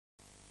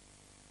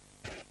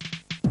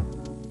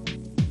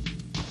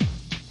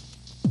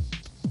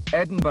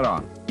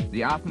Edinburgh,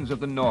 the Athens of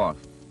the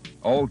North,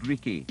 Auld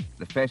Reekie,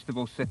 the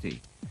festival city.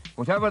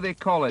 Whatever they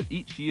call it,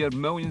 each year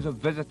millions of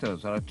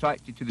visitors are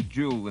attracted to the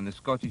jewel in the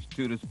Scottish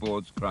Tourist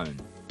Board's crown.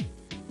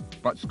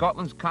 But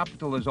Scotland's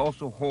capital is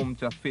also home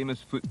to a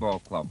famous football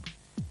club,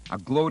 a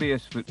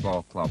glorious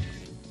football club,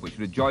 which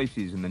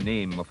rejoices in the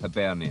name of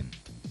Hibernian.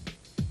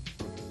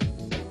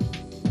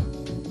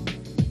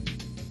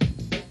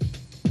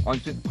 On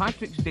St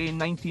Patrick's Day in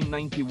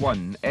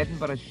 1991,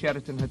 Edinburgh's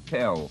Sheraton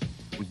Hotel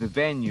was the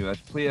venue as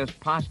players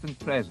past and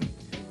present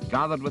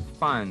gathered with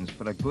fans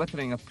for a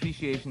glittering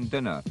appreciation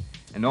dinner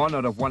in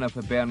honour of one of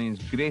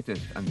Hibernian's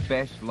greatest and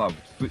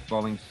best-loved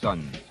footballing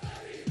sons.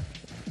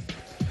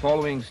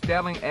 Following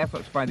sterling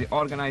efforts by the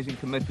organising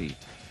committee,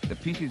 the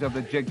pieces of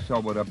the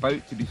jigsaw were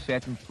about to be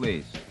set in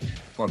place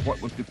for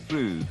what was to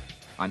prove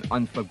an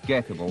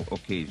unforgettable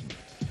occasion.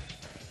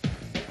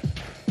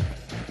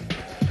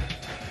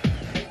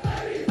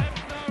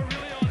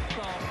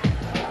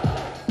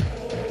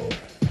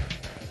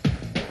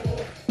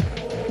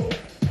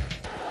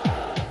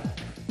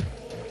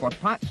 For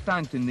Pat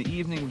Stanton, the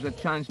evening was a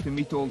chance to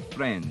meet old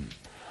friends,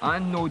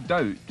 and no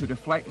doubt to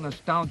reflect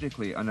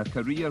nostalgically on a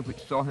career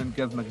which saw him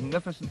give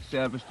magnificent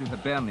service to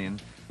Hibernian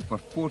for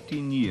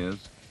 14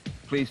 years,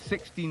 play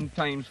 16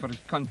 times for his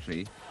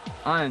country,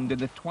 and in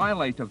the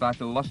twilight of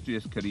that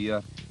illustrious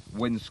career,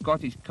 win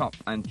Scottish Cup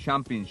and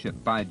Championship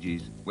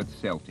badges with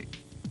Celtic.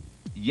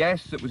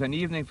 Yes, it was an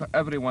evening for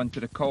everyone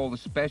to recall the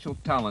special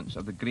talents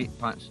of the great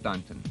Pat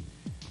Stanton,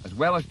 as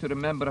well as to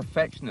remember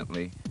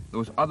affectionately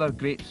those other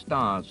great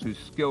stars whose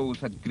skills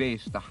had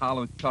graced the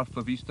hallowed turf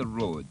of Easter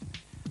Road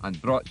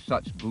and brought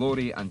such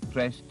glory and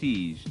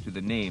prestige to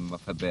the name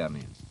of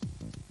Hibernian.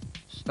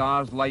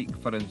 Stars like,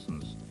 for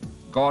instance,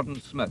 Gordon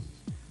Smith,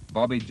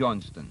 Bobby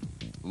Johnston,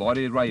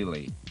 Laurie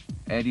Riley,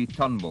 Eddie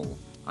Turnbull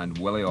and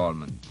Willie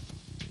Ormond.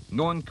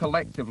 Known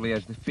collectively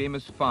as the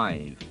famous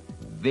five,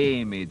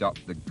 they made up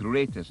the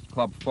greatest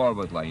club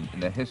forward line in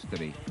the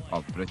history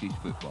of British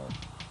football.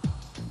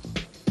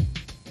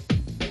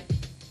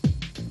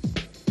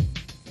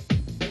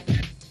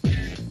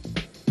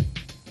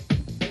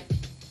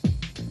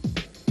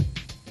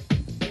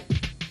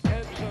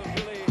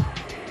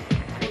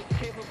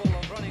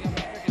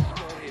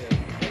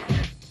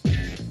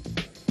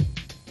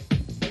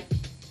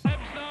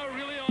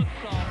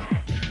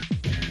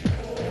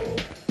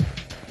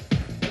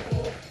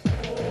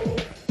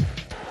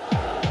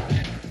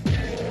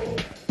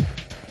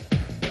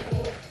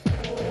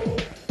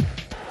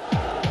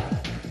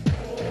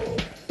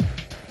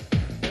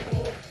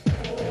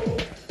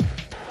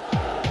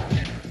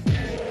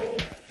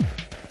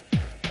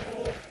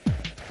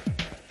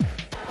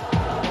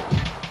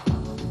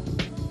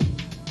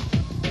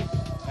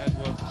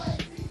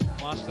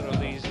 Master of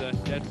these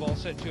dead ball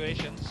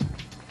situations.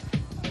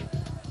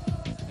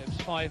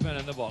 Hibs 5 men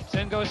in the box.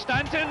 In goes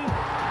Stanton.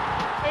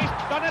 He's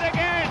done it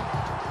again.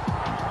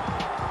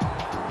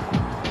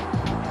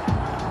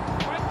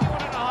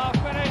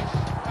 21.5 minutes.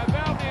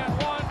 Hibernian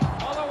 1,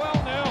 Motherwell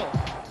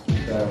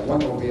 0. It's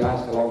wonderful to be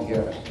asked along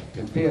here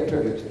to pay a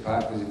tribute to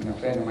Pat, because he's been a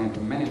friend of mine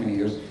for many, many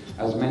years,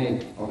 as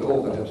many of the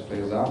older Hibs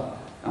players are.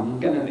 I'm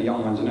getting into the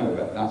young ones now,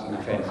 but that's an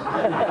offence.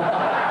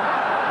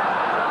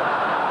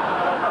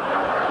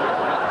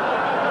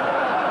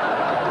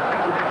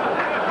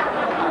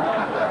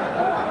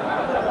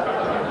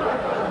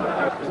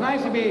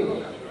 Nice to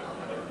be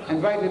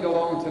invited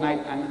along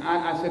tonight, and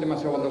I said to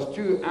myself, well, there's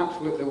two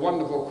absolutely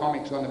wonderful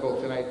comics on the bill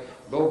tonight,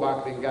 Bill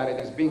Barkley and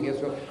Gary Dees being here,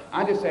 so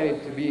I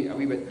decided to be a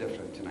wee bit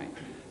different tonight.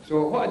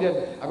 So what I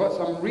did, I got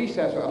some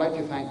research that I'd like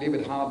to thank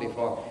David Hardy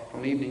for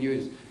from the Evening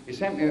News. He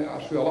sent me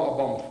through a lot of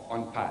bump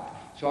on Pat.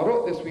 So I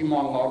wrote this wee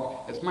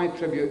monologue. It's my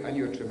tribute and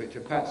your tribute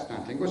to Pat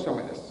Stanton. It goes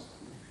something like this.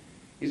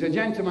 He's a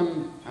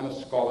gentleman and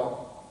a scholar,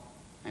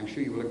 I'm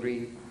sure you will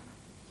agree.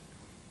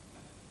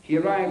 He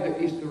arrived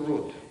at Easter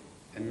Road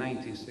in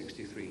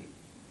 1963.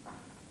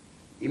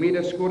 He made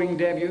a scoring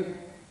debut.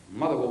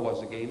 Motherwell was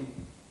the game.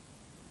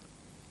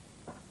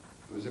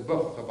 It was the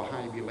birth of a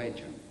Hibs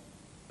legend.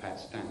 Pat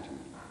Stanton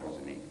was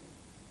the name.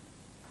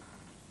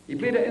 He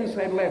played at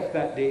inside left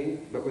that day,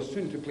 but was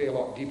soon to play a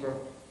lot deeper.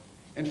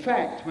 In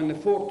fact, when the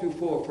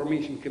 4-2-4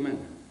 formation came in,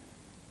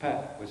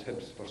 Pat was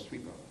Hibs for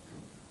sweeper.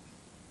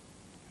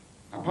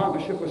 A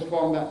partnership was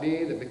formed that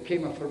day that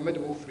became a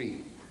formidable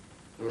three.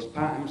 There was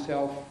Pat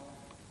himself,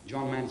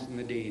 John Manson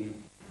the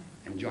Dane,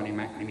 and Johnny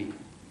McNamee.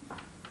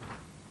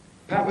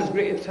 Pat was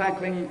great at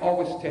tackling,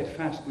 always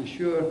steadfast and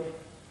sure,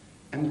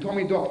 and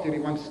Tommy Docherty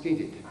once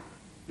stated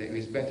that he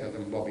was better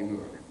than Bobby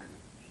Moore.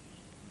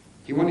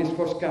 He won his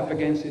first cap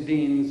against the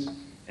Danes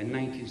in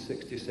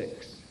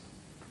 1966,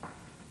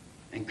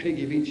 and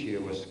Craigie Veitch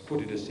was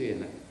quoted as saying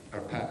that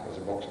our Pat was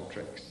a box of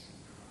tricks.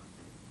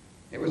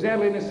 It was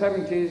early in the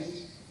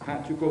 70s,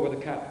 Pat took over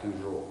the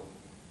captain's role,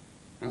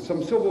 and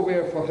some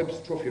silverware for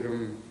Hibs trophy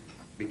room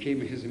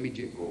became his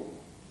immediate goal.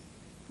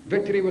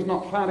 Victory was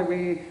not far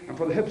away, and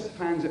for the Hibs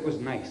fans it was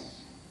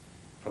nice.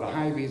 For the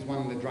Highways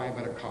won the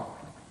driver a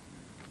cup,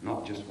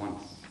 not just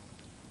once,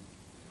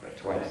 but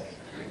twice.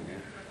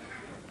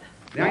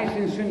 The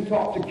icing soon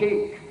topped the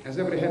cake as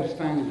every Hibs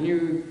fan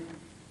knew,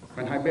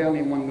 when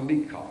Hibernian won the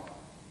League Cup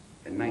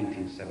in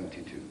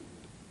 1972.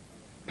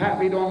 Pat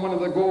lead on one of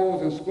the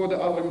goals and scored the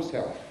other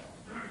himself.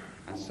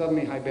 And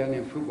suddenly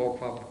Hibernian Football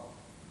Club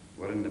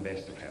were in the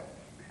best of health.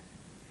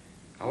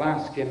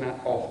 Alas, came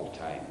that awful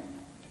time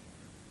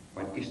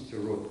when Easter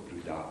Road grew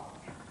dark.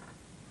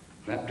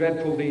 That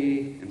dreadful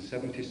day in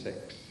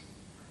 '76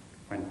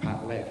 when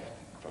Pat left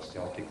for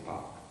Celtic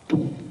Park.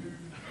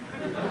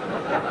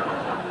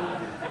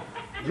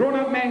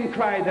 Grown-up men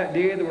cried that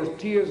day, there were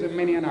tears in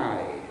many an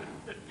eye.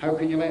 How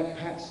can you let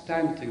Pat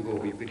Stanton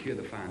go? You could hear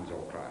the fans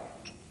all cry.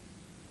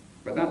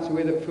 But that's the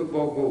way that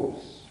football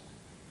goes.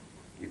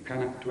 You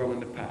cannot dwell in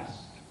the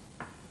past.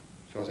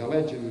 So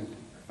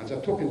as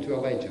a token to a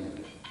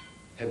legend,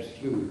 Hibs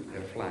flew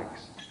their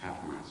flags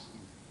half-mast.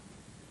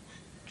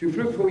 2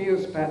 fruitful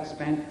years Pat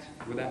spent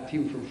with that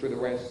team from through the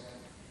west.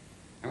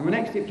 And when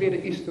next he played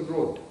at Easter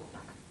Road,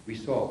 we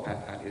saw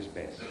Pat at his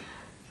best.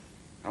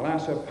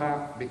 Alas, when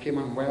Pat became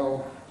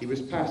unwell, he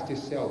was past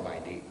his sell-by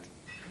date.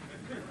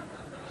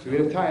 So he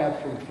retired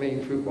from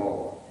playing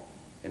football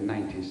in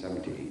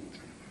 1978.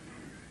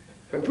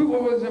 But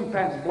football was in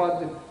Pat's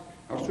blood,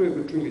 or so it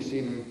would truly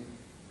seem,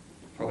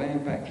 for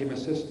then Pat came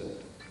assistant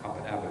up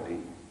at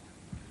Aberdeen.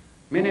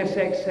 Many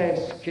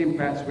success came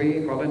Pat's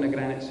way while in the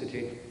Granite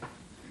City,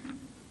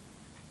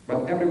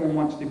 but everyone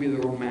wants to be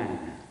their own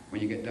man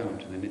when you get down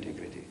to the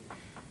nitty-gritty.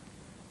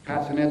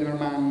 Pat's an Edinburgh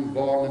man,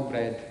 born and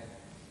bred,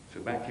 so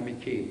back him he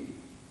came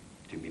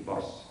to be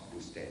boss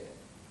instead.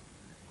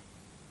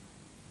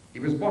 He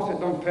was boss at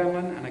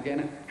Dunfermline and again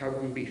at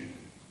Cowdenbeath,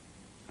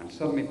 and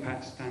suddenly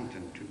Pat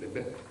Stanton took the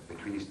bit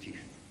between his teeth.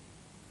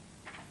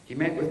 He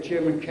met with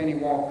Chairman Kenny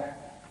Walk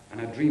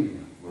and a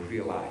dream was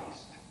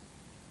realised.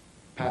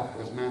 Pat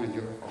was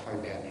manager of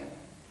Hibernian.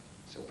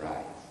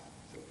 Surprise,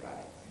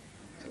 surprise,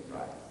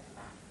 surprise.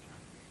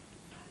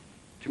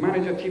 To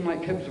manage a team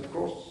like Hibs, of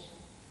course,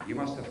 you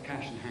must have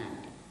cash in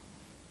hand.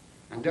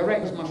 And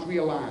directors must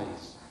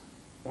realise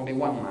only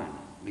one man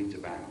leads a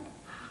band.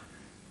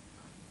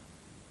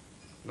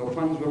 No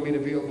funds were made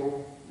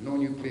available, no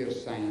new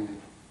players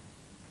signed.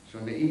 So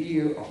in the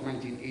year of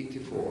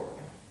 1984,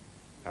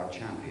 our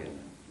champion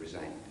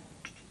resigned.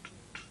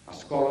 A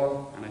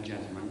scholar and a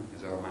gentleman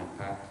is our man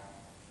Pat.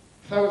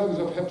 Thousands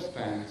of Hibs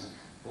fans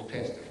will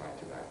testify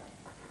to that.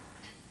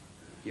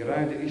 He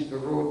arrived at Easter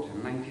Road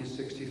in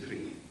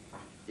 1963.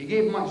 He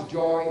gave much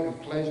joy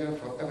and pleasure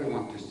for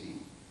everyone to see.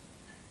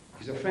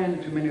 He's a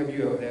friend to many of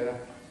you out there,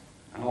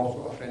 and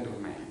also a friend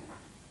of mine.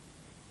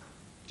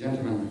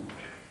 Gentlemen,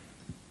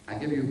 I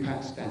give you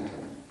Pat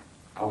Stanton,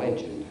 a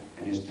legend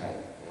in his time.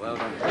 Well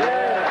done.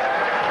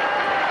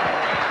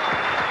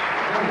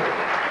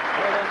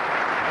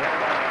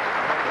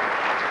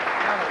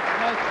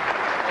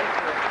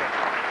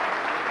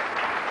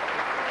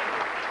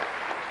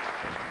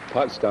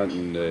 Pat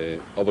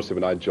Stanton, obviously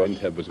when I joined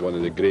him, was one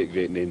of the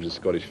great names in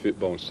Scottish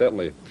football, and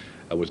certainly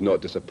I was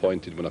not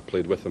disappointed when I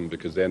played with him,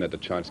 because then I had the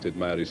chance to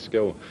admire his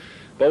skill.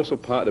 But also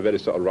Pat had a very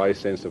sort of wry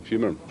sense of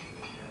humour,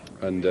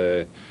 and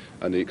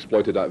he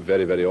exploited that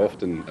very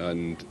often.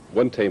 And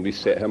one time we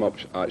set him up,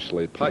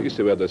 actually. Pat used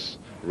to wear this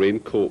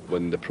raincoat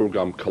when the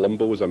programme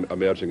Columbo was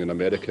emerging in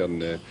America in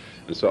the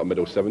sort of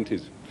middle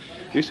 70s.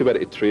 He used to wear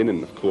it to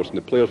training, of course, and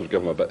the players would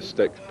give him a bit of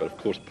stick, but of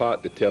course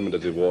Pat, determined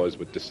as he was,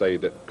 would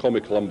decide that, call me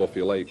Columbo if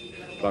you like,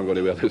 but I'm going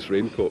to wear this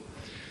raincoat.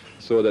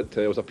 So that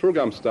there was a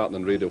programme starting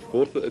on Radio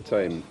 4th at the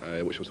time,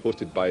 which was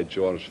hosted by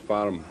George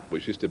Farm,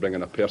 which used to bring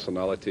in a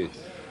personality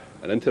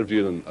and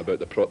interview them about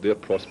their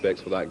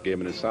prospects for that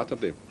game on a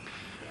Saturday.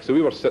 So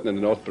we were sitting in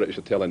the North British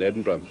Hotel in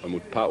Edinburgh,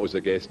 and Pat was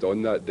a guest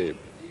on that day.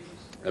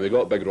 And we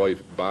got Big Roy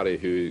Barry,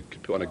 who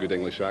could put on a good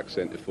English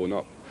accent, to phone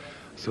up.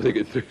 So they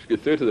get through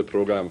to the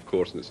programme, of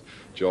course, and it's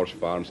George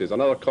Farm says,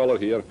 another caller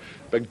here,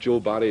 Big Joe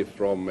Barry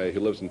from who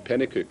lives in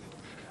Pennycook.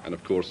 And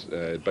of course,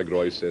 Big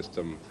Roy says to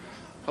him,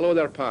 hello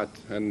there, Pat,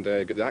 and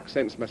get the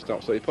accents messed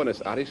up, so he put on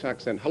this Irish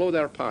accent. Hello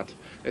there, Pat.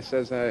 It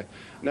says,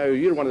 now,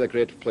 you're one of the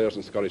great players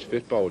in Scottish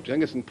football. Do you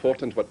think it's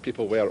important what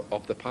people wear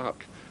off the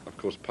park? Of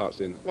course, Pat's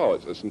saying, well,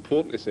 it's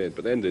important, he said, but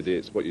at the end of the day,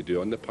 it's what you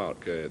do on the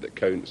park that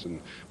counts,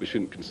 and we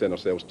shouldn't concern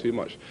ourselves too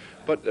much.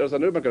 But there's a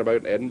rumour going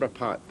about in Edinburgh,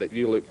 Pat, that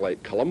you look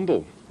like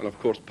Columbo. And of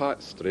course,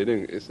 Pat's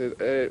straining. He says,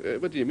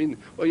 what do you mean?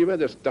 Well, you wear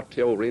this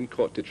dirty old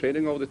raincoat to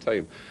training all the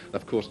time. And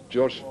of course,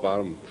 George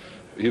Farm,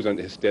 he was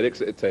into hysterics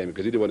at the time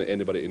because he didn't want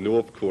anybody to know,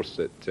 of course,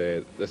 that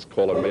this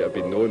caller might have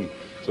been known.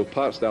 So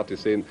Pat started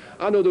saying,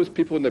 I know those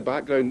people in the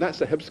background, that's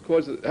the Hibs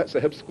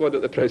squad,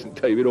 at the present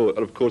time, you know. And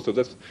of course,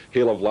 this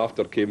hail of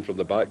laughter came from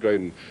the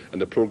background,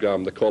 and the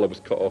programme, the caller was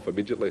cut off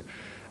immediately.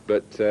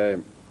 But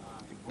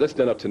this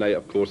dinner tonight,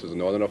 of course, is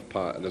in honour of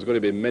Pat, and there's going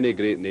to be many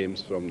great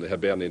names from the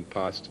Hibernian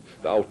past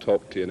that I'll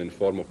talk to in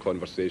informal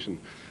conversation,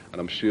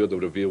 and I'm sure they'll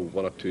reveal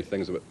one or two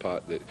things about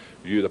Pat that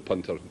you, the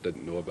punter,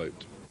 didn't know about.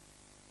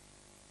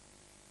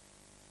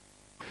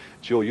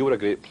 Joe, you were a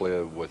great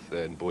player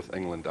in both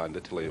England and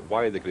Italy.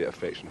 Why the great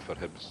affection for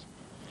Hibs?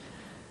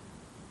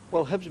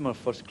 Well, Hibs was my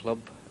first club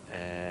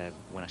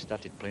when I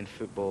started playing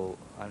football,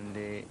 and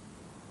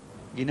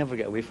you never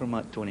get away from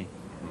that, Tony.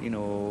 You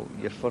know,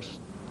 your first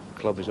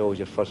club is always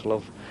your first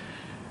love.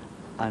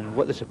 And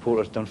what the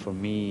supporters done for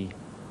me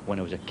when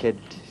I was a kid,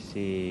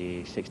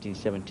 say 16,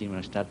 17, when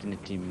I started in the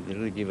team, they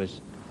really gave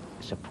us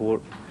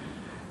support,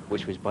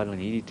 which was badly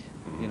needed,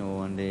 you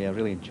know, and I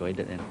really enjoyed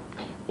it then.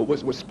 Well,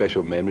 what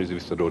special memories of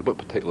Easter Road? What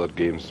particular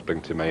games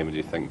spring to mind when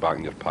you think back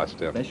in your past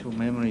there? Special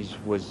memories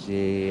was,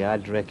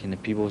 I'd reckon, the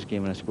Peebles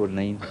game when I scored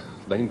 9.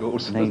 9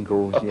 goals? 9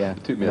 goals, yeah.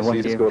 It took me a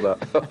season to score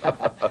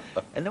that.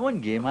 In the one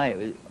game, why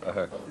it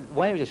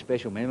was a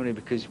special memory,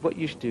 because what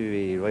used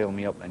to rile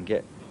me up and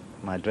get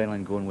my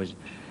adrenaline going was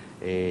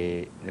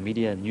the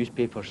media,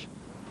 newspapers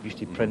used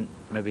to print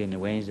maybe on the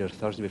Wednesday or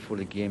Thursday before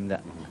the game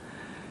that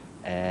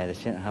the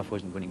centre-half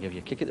wasn't going to give you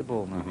a kick at the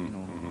ball. You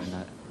know,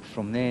 and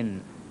from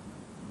then,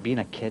 being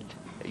a kid,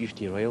 it used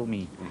to rile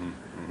me.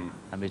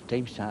 And by the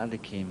time Saturday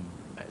came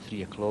at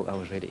 3 o'clock, I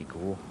was ready to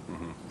go.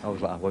 I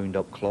was like a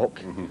wound-up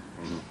clock.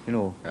 You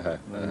know,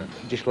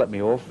 just let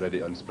me off. Ready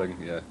to unspring,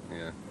 yeah.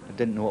 I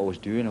didn't know what I was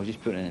doing. I was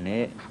just putting it in the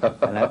net.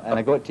 and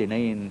I got to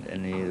 9,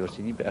 and they were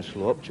saying, "You better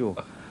slow up, Joe."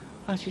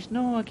 I says,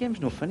 "No, the game's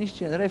not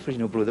finished yet. The referee's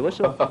no blow the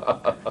whistle."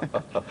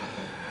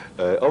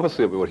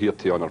 Obviously, we were here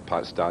to honour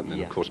Pat Stanton, and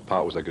Yeah. of course,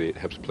 Pat was a great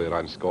Hibs player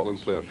and Scotland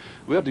player.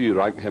 Where do you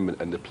rank him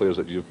in the players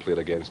that you've played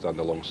against and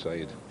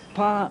alongside?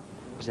 Pat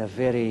was a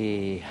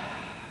very,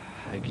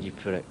 how could you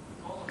put it,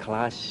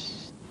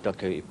 class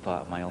stuck out of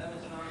Pat a mile.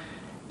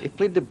 He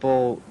played the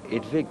ball, he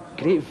had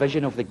great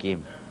vision of the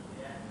game,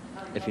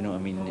 if you know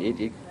what I mean.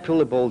 He'd pull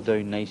the ball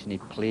down nice and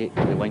he'd play it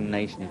to the wing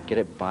nice and he'd get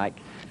it back.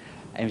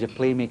 And he was a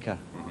playmaker.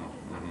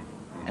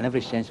 In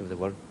every sense of the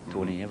word,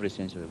 Tony, every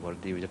sense of the word.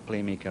 He was a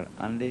playmaker.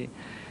 And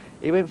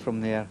he went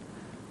from there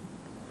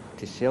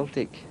to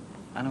Celtic.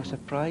 And I was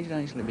surprised,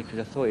 actually, because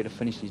I thought he'd have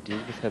finished his days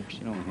with Hibs,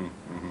 you know.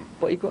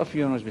 But he got a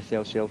few honours with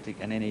Celtic,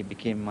 and then he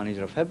became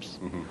manager of Hibs,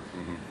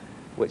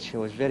 which I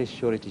was very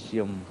sorry to see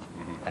him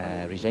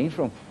resign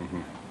from.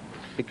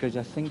 Because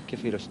I think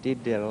if he'd have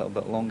stayed there a little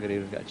bit longer, he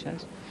would have got a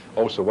chance.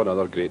 Also, one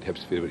other great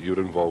Hibs favourite you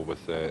were involved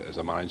with as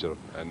a manager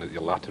in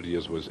your latter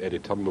years was Eddie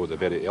Turnlow, the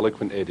very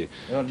eloquent Eddie.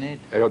 Or Ned.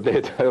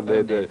 Ned.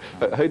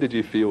 How did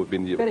you feel?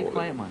 Very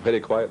quiet man. Very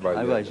quiet man.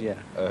 I was, yeah.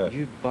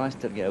 You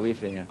bastard, get away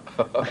from here.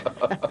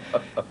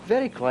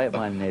 Very quiet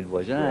man Ned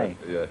was, aye.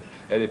 Yeah.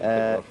 Any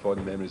particular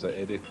fond memories of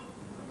Eddie?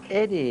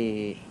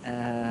 Eddie,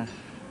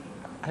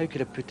 how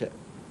could I put it?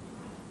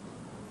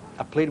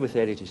 I played with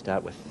Eddie to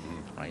start with,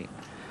 right?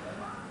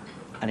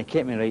 And he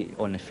kept me right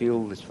on the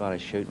field as far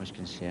as shouting was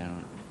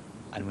concerned.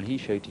 And when he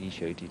shouted, he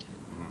shouted.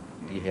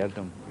 You heard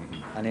him.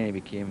 And then he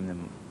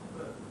became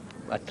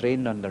I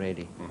trained under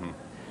Eddie.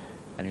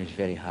 And he was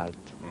very hard,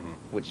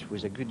 which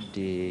was a good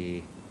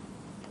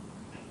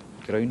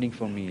grounding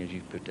for me, as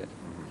you put it.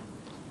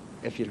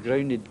 If you're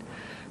grounded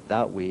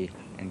that way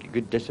and get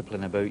good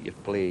discipline about your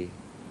play,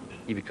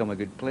 you become a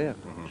good player.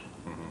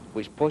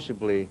 Which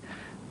possibly,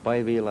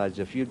 by the way, lads,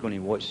 if you're going to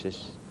watch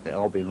this at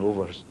Albion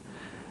Rovers,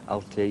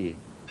 I'll tell you,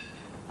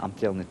 I'm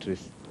telling the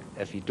truth.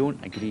 If you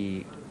don't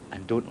agree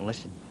and don't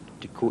listen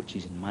to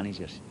coaches and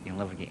managers, you'll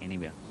never get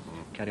anywhere.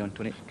 Carry on,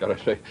 Tony.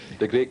 Right.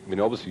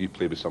 Obviously you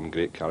played with some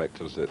great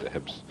characters at the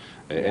Hibs.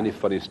 Any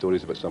funny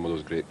stories about some of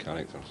those great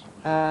characters?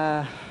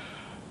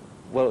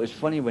 Well, it was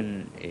funny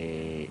when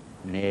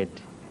Ned,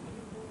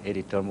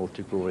 Eddie Turnbull,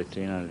 took over the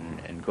trainer,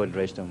 and God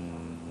rest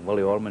him,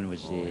 Willie Orman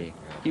was,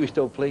 he was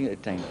still playing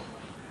at the time.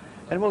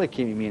 And Willie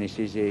came to me and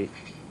he says,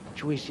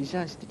 "Joe," he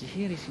says, "did you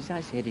hear?" He says,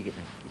 "That's Eddie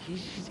getting.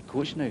 He's the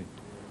coach now."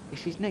 He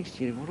says, "Next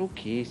year we're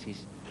okay." He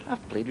says,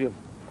 "I've played with him."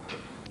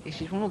 He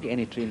says, "We'll not get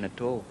any training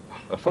at all."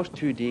 The first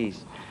 2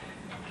 days,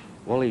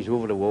 Willie's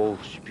over the wall,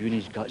 spewing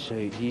his guts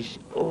out. He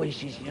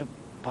says, "You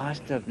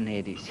bastard,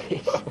 Ned," he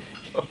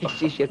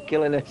says, "You're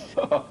killing us."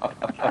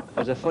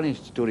 There's a funny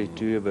story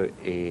too about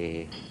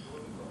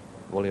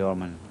Willie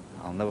Orman.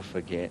 I'll never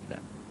forget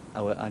that.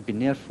 I'd been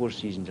there 4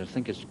 seasons. I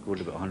think I scored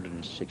about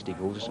 160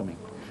 goals or something.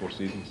 4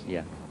 seasons?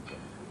 Yeah.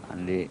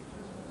 And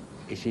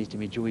he says to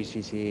me, "Joe," he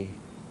says, "I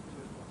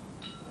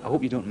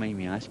hope you don't mind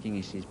me asking,"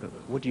 he says, "but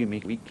what do you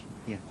make a week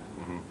here?"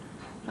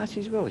 I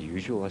says, "Well,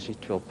 usual." I says,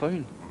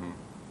 £12.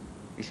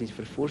 He says,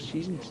 "For 4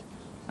 seasons?"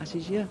 I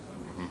says, "Yeah."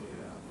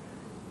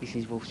 He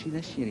says, "Well, see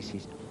this year," he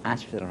says,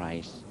 "ask for a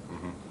rise."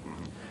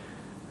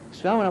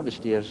 So I went up the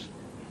stairs,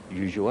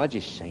 usual. I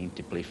just signed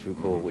to play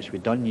football, which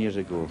we'd done years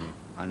ago,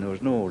 and there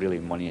was no really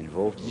money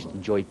involved. I just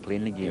enjoyed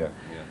playing the game.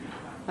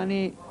 And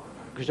he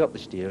goes up the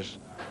stairs,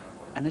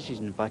 and this is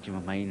in the back of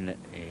my mind that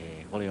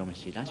Willie Orman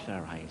said, "Ask for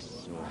a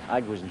rise." So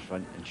I goes in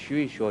front, and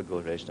Shuey Shaw,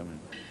 God rest him, and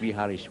wee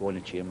Harry Swan,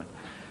 the chairman,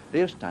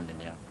 they're standing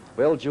there.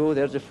 "Well, Joe,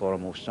 there's the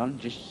foremost, son.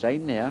 Just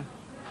sign there."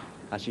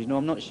 I says, "No,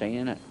 I'm not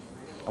signing it.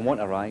 I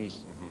want a rise."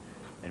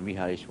 And wee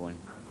Harry Swan,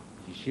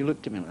 he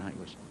looked at me like that. He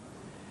goes,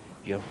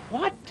 "You're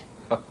what?"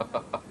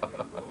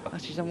 I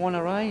says, "I want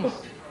a rise."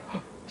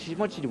 He says,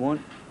 "What do you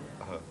want?"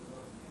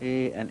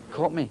 And it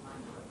caught me,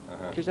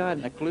 because I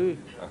hadn't a clue.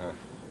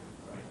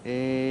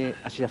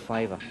 I said, "A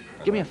 £5.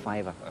 Give me a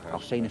 £5.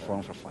 I'll sign the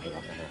form for £5.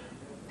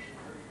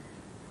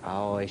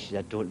 "Oh," he says,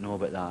 "I don't know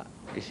about that."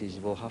 He says,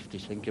 "We'll have to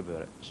think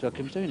about it." So I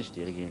comes down the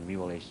stair again, and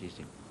Willie says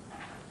to him,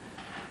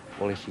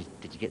 Willie says,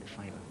 "Did you get the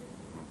 £5?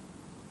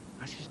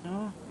 I says,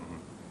 no,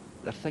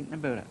 they're thinking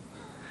about it.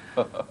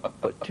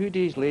 But 2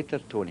 days later,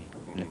 Tony,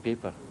 in the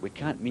paper, we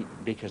can't meet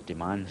Baker's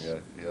demands.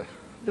 Yeah.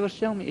 They were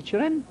telling me to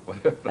cheer in.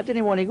 I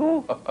didn't want to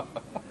go.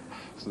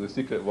 So the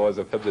secret was,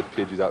 if Hibs had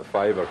paid you that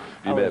fiver,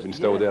 you might have been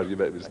still there. You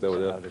might have been still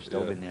there. I would have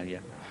still been there, yeah.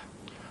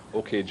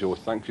 Okay, Joe,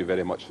 thank you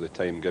very much for the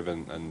time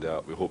given, and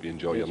we hope you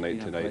enjoy your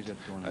night tonight. Pleasure,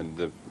 and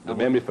the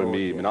memory for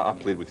me, I mean, I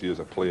played with you as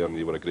a player, and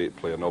you were a great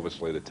player, and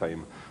obviously at the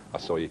time, I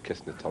saw you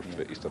kissing the turf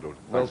at Easter Road.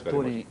 Well, Thanks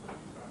very Tony,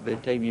 much. by the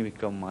time you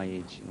become my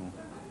age, you know,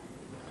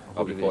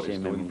 I'll be 40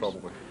 stone,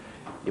 probably.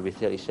 You'll be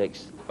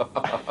 36.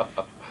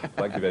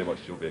 Thank you very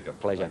much, Joe Baker.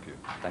 Pleasure. Thank you.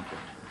 Thank you.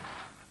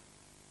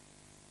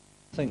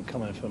 I think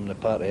coming from the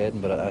part of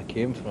Edinburgh I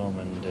came from,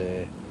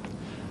 and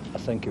I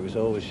think it was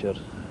always your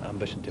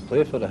ambition to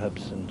play for the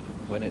Hibs, and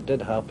when it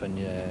did happen,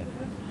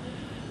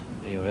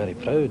 you were very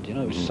proud. You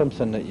know, it was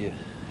something that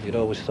you'd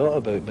always thought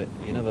about, but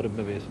you never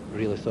maybe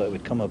really thought it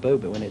would come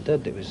about. But when it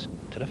did, it was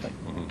terrific.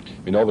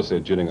 I mean, obviously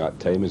during that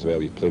time as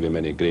well, you played with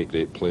many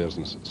great players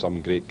and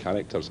some great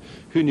characters.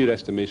 Who, in your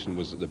estimation,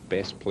 was the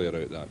best player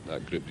out of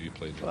that group that you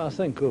played with? Well, I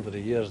think over the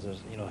years,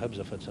 Hibs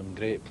have had some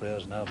great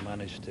players, and I've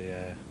managed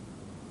to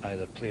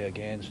either play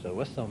against or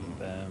with them.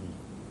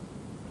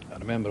 I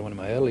remember one of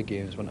my early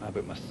games, when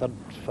about my third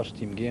first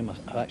team game, I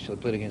actually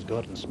played against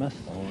Gordon Smith.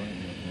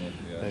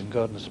 And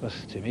Gordon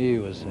Smith to me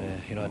was,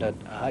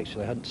 I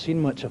actually hadn't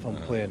seen much of him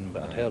playing,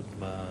 but I'd heard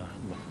my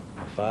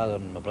father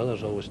and my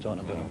brothers always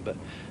talking about him. But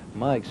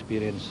my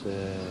experience,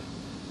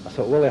 I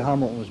thought Willie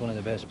Hamilton was one of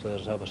the best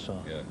players I ever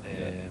saw.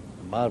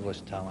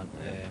 Marvellous talent.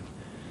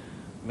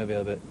 Maybe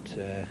a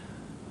bit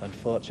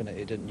unfortunate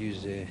he didn't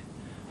use the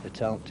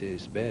talent to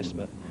his best,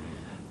 but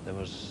there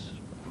was.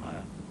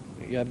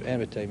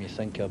 Every time you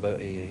think about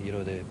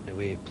the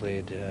way he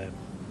played,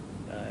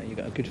 you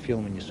got a good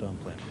feeling when you saw him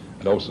play.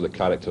 And also the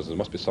characters. There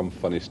must be some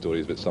funny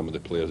stories about some of the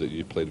players that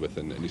you played with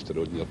in Easter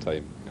Road in your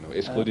time,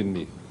 excluding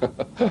me.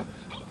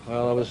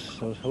 Well, I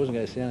wasn't going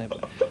to say anything.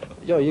 But,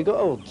 you got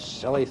all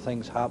silly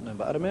things happening.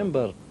 But I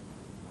remember,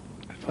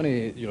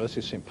 funny, this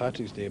is St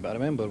Patrick's Day, but I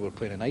remember we were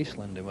playing in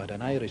Iceland and we had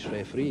an Irish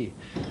referee,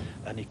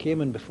 and he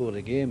came in before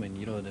the game, and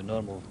the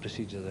normal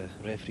procedure, the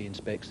referee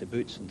inspects the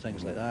boots and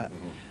things like that.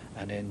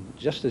 And then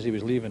just as he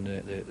was leaving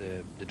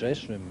the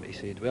dressing room, he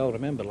said, well,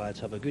 remember lads,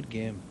 have a good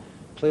game,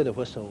 play the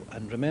whistle,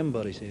 and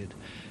remember, he said,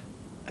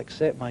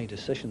 accept my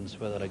decisions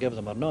whether I give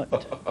them or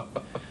not.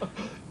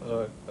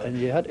 And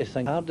you had to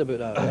think hard about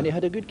that. And he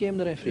had a good game,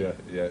 the referee.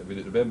 Yeah. I mean,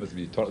 it remembers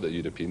me talking about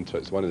European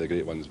trips. One of the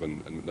great ones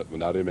when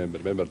I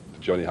remember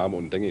Johnny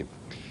Hamilton dinghy,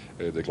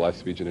 the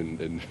Glaswegian,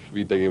 and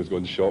wee dinghy was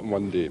going shopping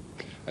one day,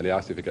 and he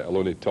asked if he could get a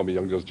loan of Tommy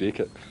Younger's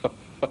jacket.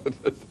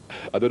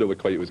 I don't know what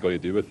quite he was going to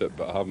do with it,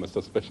 but I have my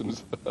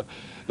suspicions.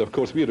 Of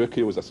course, wee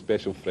Roughie was a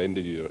special friend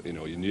of you.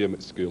 You knew him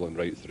at school and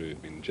right through.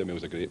 I mean, Jimmy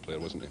was a great player,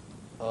 wasn't he?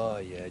 Oh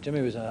yeah,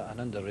 Jimmy was an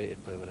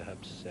underrated player with the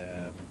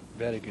Hibs.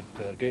 Very good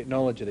player, great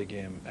knowledge of the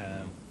game.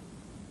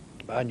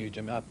 But I knew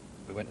Jimmy.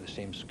 We went to the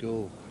same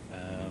school.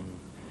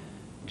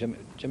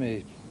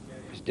 Jimmy,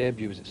 his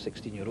debut was at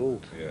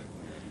 16-year-old. Yeah.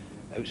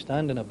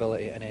 Outstanding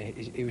ability, and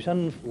he was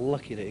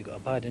unlucky that he got a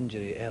bad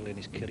injury early in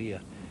his career.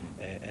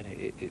 And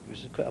it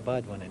was quite a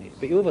bad one,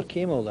 but he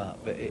overcame all that.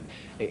 But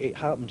it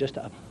happened just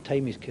at a time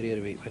in his career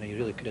when he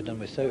really could have done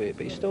without it.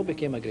 But he still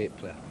became a great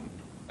player.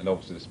 And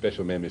obviously the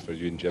special memory for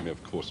you and Jimmy,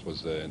 of course,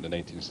 was in the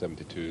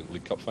 1972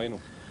 League Cup final.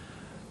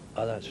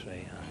 Oh, that's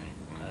right.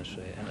 That's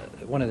right.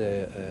 And one of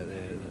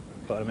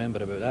what I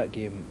remember about that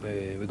game,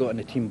 we got on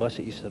the team bus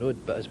at Easter Road.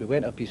 But as we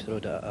went up Easter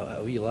Road,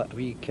 a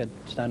wee kid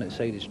standing at the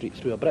side of the street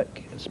threw a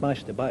brick and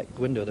smashed the back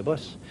window of the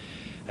bus.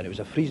 And it was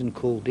a freezing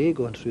cold day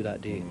going through that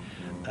day.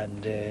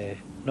 And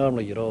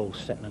normally you're all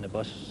sitting in the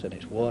bus and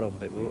it's warm,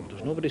 but there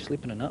was nobody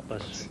sleeping in that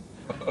bus.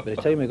 By the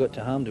time we got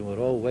to Hampden, we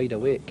were all wide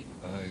awake.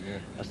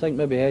 I think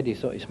maybe Eddie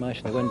thought he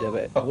smashed the window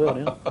a bit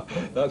more.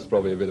 That's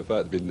probably a bit of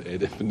fact.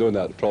 If we'd known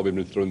that, probably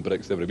been throwing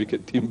bricks every week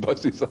at team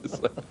buses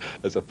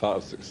as a part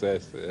of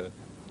success. Yeah.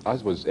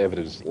 As was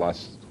evidenced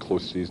last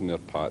close season there,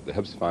 Pat, the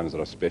Hibs fans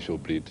are a special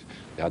breed.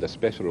 They had a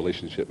special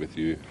relationship with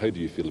you. How do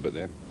you feel about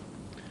them?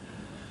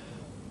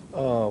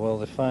 Oh, well,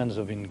 the fans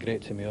have been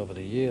great to me over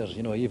the years.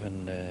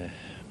 Even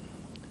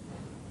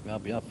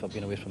I've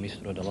been away from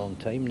Easter Road a long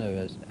time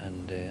now,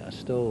 and they're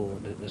still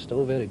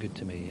very good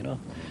to me,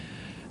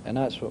 And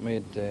that's what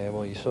made,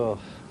 you saw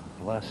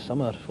last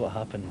summer what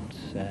happened.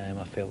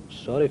 I felt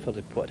sorry for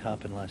what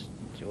happened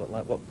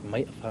what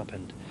might have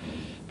happened.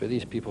 But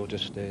these people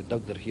just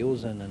dug their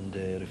heels in and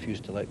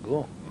refused to let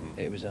go.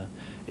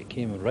 It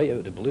came right out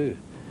of the blue.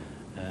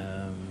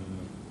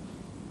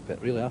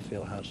 But really, I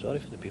feel hard sorry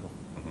for the people.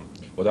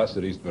 Well, that's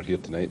the reason we're here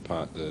tonight,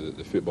 Pat.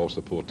 The football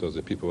supporters,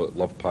 the people that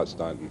love Pat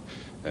Stanton.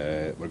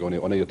 We're going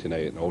to honour you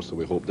tonight, and also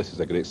we hope this is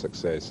a great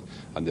success,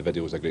 and the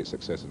video is a great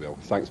success as well.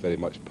 Thanks very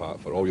much, Pat,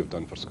 for all you've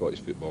done for Scottish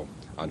football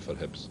and for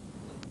Hibs.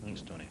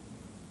 Thanks, Tony.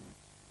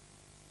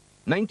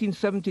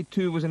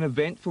 1972 was an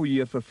eventful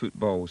year for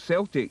football.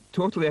 Celtic,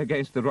 totally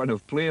against the run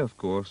of play, of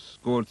course,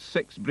 scored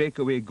 6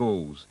 breakaway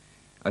goals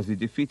as they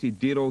defeated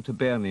dear old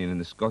Hibernian in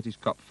the Scottish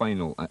Cup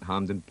final at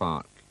Hampden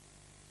Park.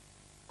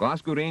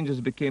 Glasgow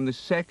Rangers became the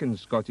second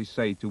Scottish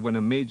side to win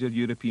a major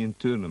European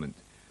tournament,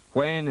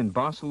 when in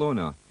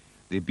Barcelona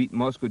they beat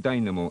Moscow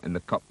Dynamo in the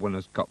Cup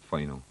Winners' Cup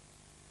final.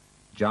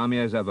 Jammy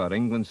as ever,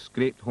 England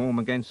scraped home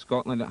against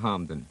Scotland at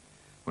Hampden,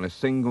 when a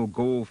single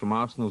goal from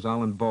Arsenal's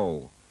Alan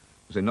Ball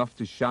was enough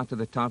to shatter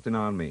the Tartan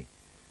army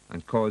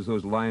and cause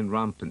those lion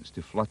rampants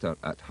to flutter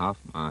at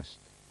half-mast.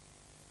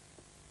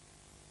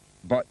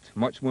 But,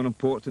 much more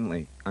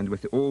importantly, and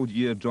with the old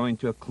year drawing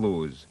to a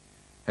close,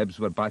 Hibs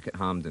were back at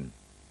Hampden.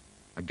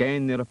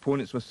 Again, their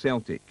opponents were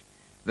Celtic,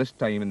 this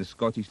time in the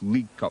Scottish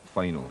League Cup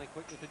final.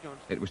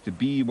 It was to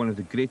be one of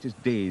the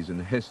greatest days in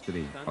the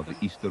history of the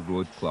Easter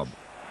Road Club.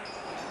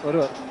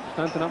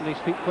 Stanton up on his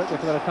feet quickly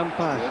for the return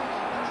pass.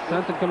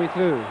 Stanton coming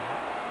through.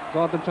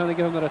 Gordon trying to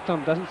give him a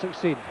return, doesn't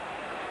succeed.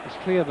 It's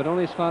clear, but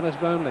only as far as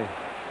Brownlee.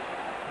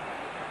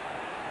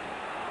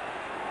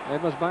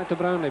 Edwards back to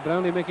Brownlee.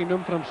 Brownlee making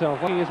room for himself,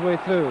 working his way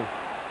through.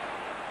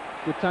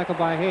 Good tackle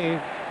by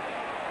Hay.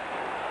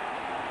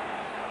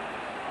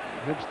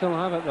 Hibs still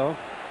have it though.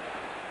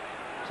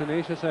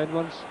 Tenacious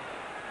Edwards.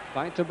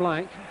 Back to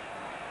Black.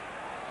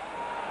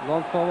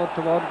 Long forward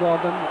toward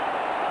Gordon.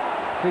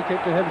 Free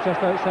kick to Hibs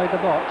just outside the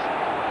box.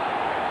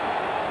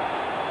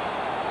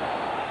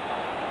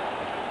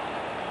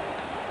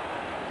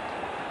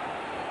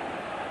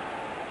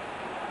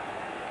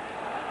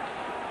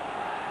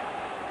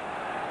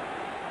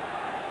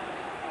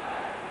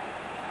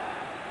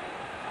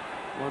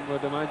 One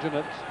would imagine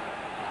that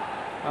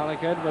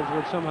Alec Edwards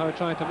would somehow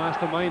try to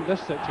mastermind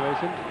this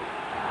situation.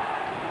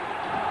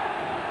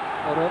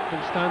 O'Rourke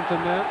and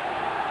Stanton there.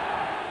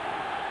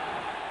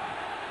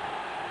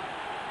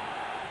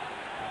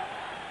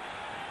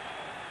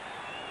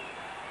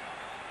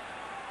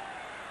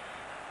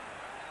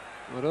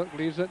 O'Rourke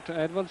leaves it to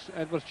Edwards.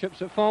 Edwards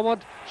chips it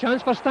forward.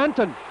 Chance for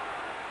Stanton.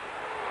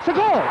 It's a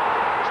goal!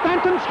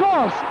 Stanton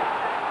scores!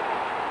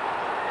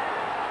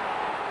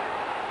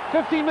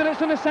 15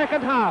 minutes in the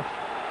second half.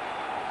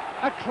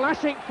 A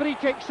classic free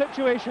kick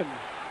situation.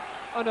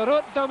 On a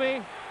O'Rourke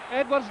dummy,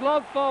 Edwards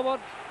lobbed forward.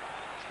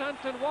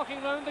 Stanton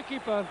walking round the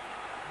keeper,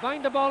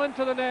 banged the ball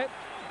into the net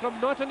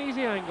from not an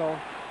easy angle.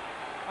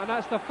 And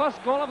that's the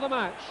first goal of the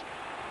match.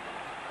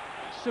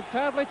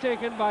 Superbly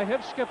taken by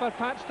Hibs skipper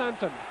Pat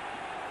Stanton.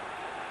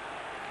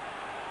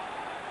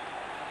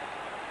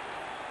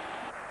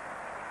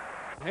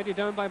 Headed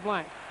down by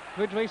Black.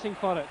 Hood racing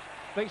for it.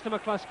 Breaks to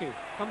McCluskey.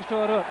 Comes to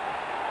O'Rourke.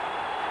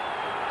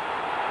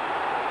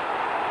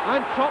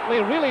 And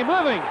Cropley really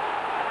moving.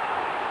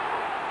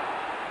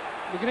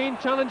 McGreen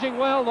challenging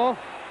well though.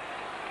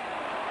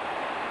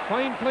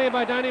 Fine play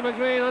by Danny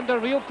McGreen under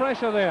real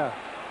pressure there.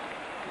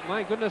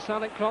 My goodness,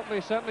 Alec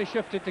Cropley certainly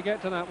shifted to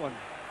get to that one.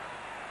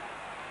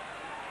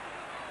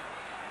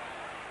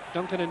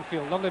 Duncan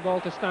infield, lovely ball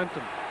to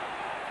Stanton.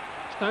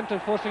 Stanton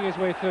forcing his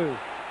way through.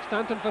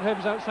 Stanton for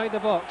Hibs outside the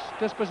box,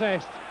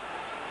 dispossessed.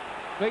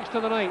 Breaks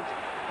to the right.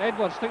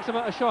 Edwards thinks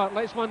about a shot,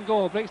 lets one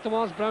go, breaks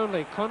towards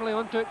Brownlee. Connolly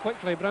onto it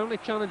quickly, Brownlee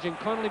challenging.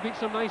 Connolly beats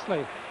him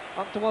nicely.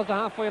 Up towards the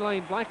halfway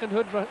line, Black and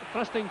Hood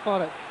thrusting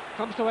for it.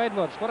 Comes to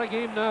Edwards, what a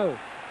game now.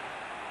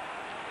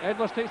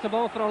 Edwards takes the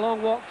ball for a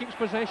long walk, keeps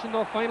possession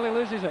though, finally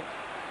loses it.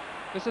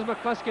 This is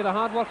McCluskey, the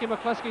hard-working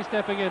McCluskey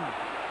stepping in.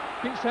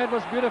 Beats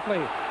Edwards beautifully.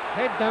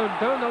 Head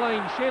down the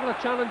line, Shadler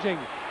challenging.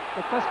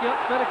 McCluskey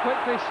up very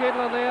quickly,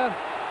 Shadler there.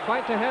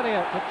 Back to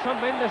Herriot, a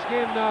tremendous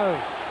game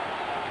now.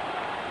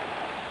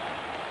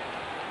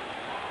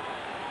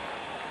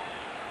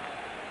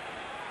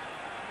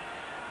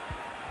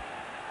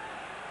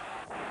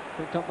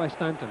 Picked up by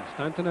Stanton.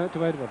 Stanton out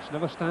to Edwards.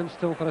 Never stands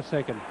still for a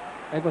second.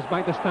 Edwards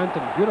back to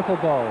Stanton. Beautiful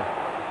ball.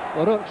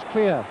 O'Rourke's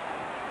clear.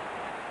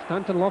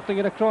 Stanton lofting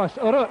it across.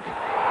 O'Rourke.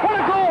 What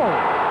a goal!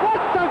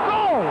 What a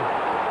goal!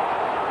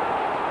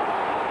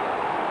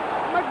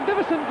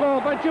 Magnificent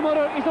goal by Jim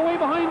O'Rourke. He's away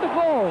behind the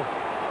goal.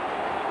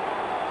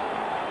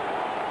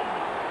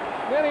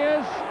 There he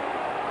is.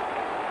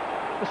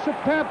 A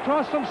superb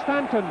cross from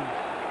Stanton.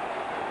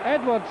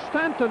 Edwards,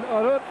 Stanton,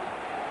 O'Rourke.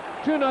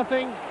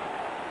 2-0.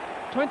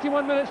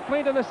 21 minutes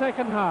played in the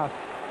second half.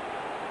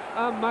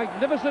 A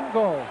magnificent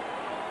goal.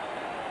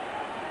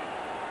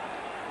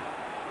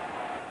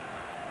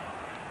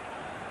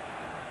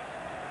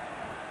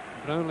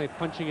 Brownlee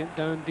punching it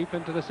down deep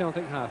into the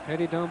Celtic half.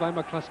 Headed down by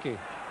McCluskey.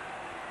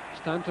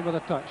 Stanton with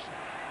a touch.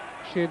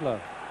 Shadler.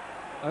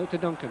 Out to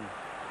Duncan.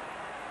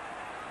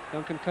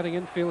 Duncan cutting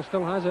infield,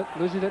 still has it.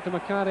 Loses it to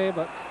McCarry,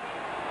 but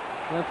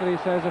referee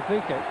says a free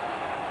kick.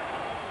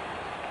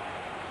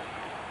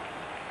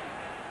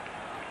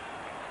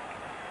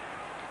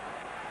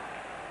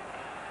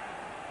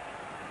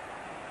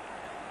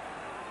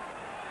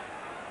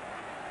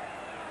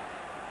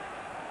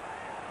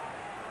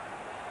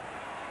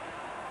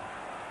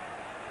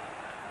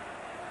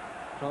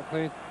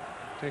 Cropley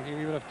taking a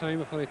wee bit of time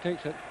before he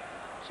takes it.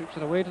 Sweeps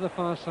it away to the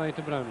far side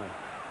to Brownlee.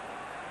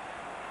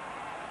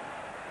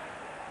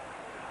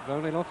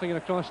 Brownlee lofting it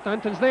across.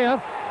 Stanton's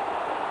there.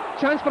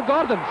 Chance for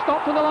Gordon.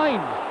 Stopped on the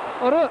line.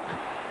 O'Rourke.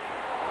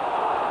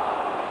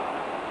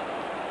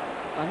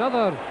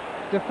 Another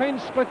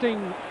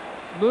defence-splitting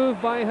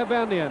move by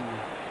Hibernian.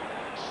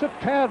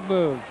 Superb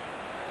move.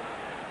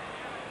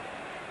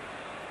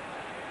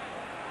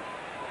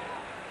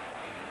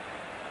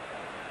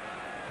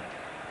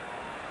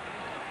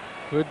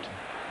 Good.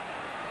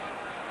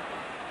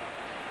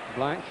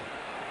 Black.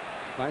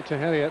 Back to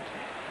Herriot.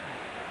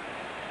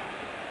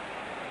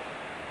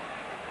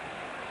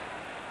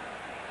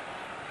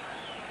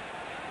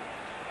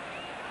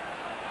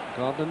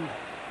 Gordon.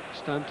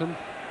 Stanton.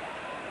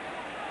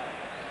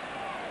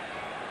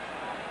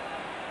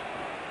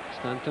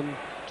 Stanton.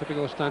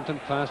 Typical Stanton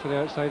pass with the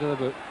outside of the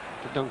boot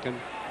to Duncan.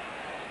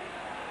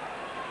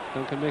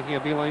 Duncan making a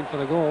beeline for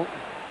the goal.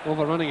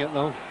 Overrunning it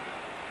though.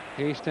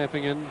 He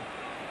stepping in.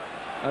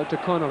 Out to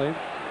Connolly.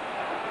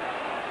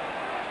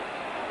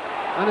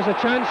 And there's a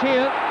chance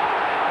here.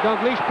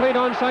 Dalglish played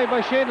onside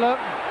by Shadler.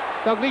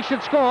 Dalglish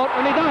should score,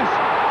 and he does.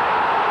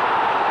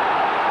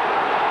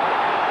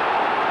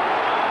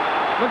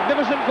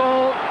 Magnificent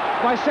goal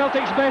by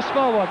Celtic's best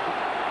forward.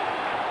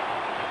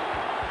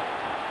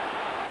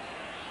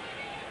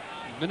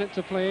 Minute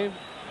to play.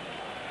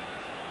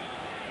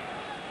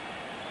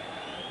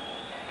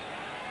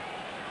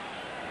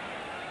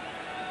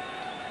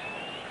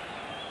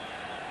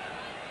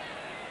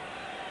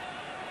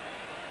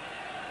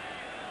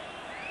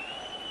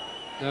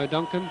 Now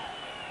Duncan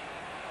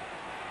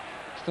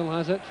still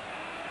has it.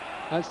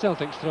 That's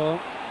Celtic's throw.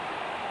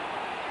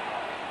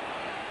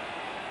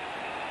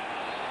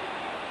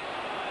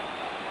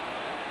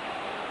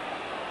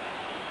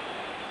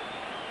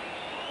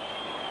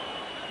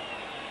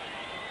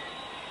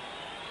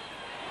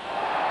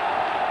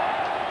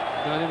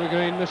 Danny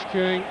McGrain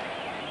miscuing.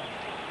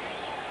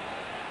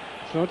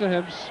 Throw to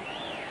Hibs.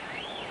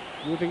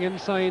 Moving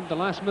inside the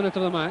last minute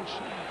of the match.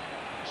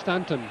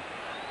 Stanton.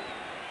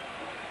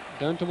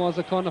 Down towards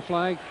the corner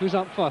flag. Who's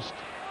up first?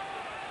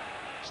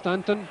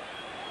 Stanton.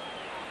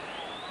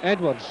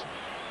 Edwards.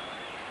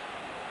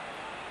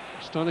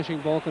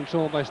 Astonishing ball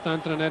control by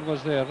Stanton and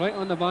Edwards there. Right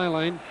on the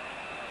byline.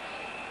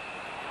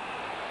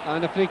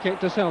 And a free kick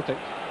to Celtic.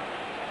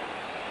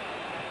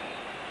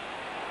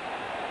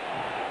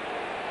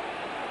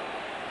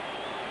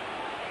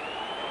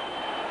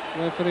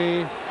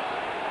 Referee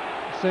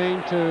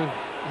saying to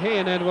Hay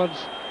and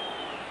Edwards,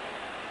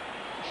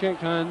 shake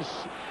hands.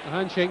 The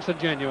handshakes are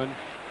genuine.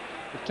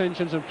 The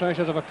tensions and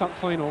pressures of a cup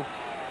final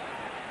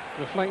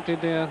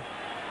reflected there,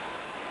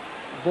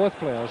 both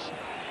players.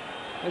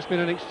 It's been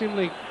an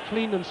extremely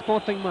clean and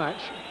sporting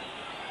match,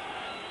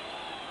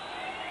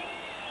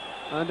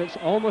 and it's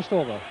almost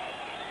over.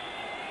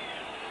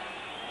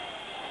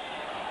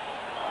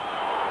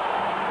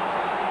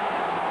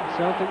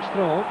 Celtic's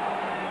throw.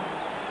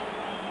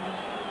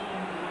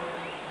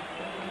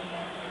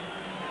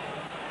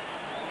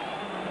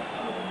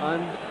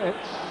 And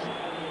it's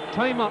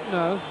time up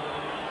now.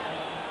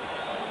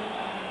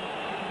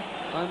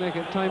 I make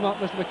it time up.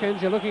 Mr.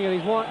 McKenzie looking at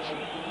his watch.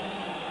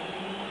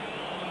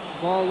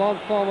 Ball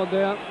lobbed forward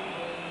there.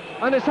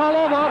 And it's all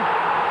over.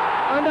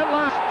 And at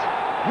last,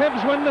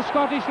 Hibs win the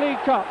Scottish League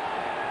Cup.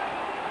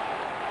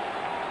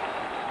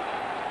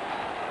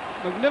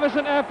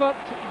 Magnificent effort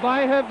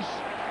by Hibs.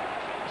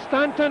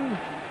 Stanton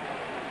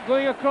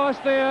going across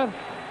there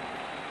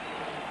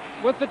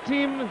with the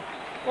team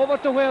over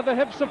to where the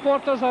Hibs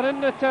supporters are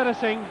in the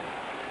terracing.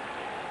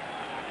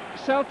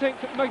 Celtic,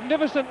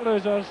 magnificent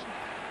losers.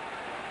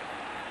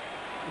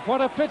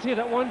 What a pity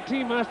that one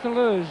team has to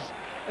lose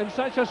in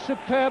such a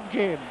superb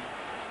game.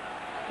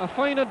 A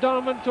fine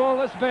adornment to all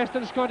that's best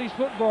in Scottish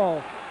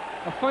football.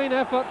 A fine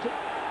effort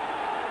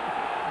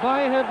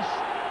by Hibs,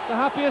 the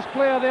happiest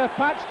player there,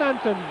 Pat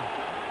Stanton,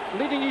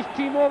 leading his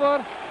team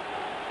over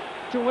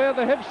to where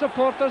the Hibs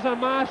supporters are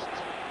massed.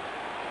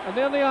 And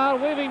there they are,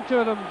 waving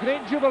to them.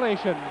 Great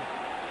jubilation.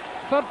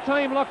 Third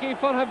time lucky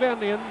for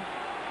Hibernian.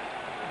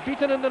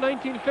 Beaten in the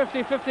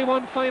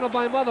 1950-51 final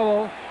by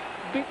Motherwell.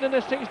 Beaten in the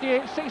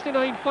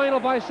 68-69 final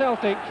by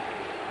Celtic.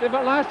 They've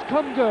at last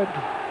come good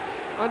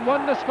and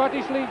won the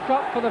Scottish League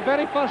Cup for the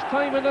very first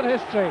time in their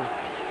history.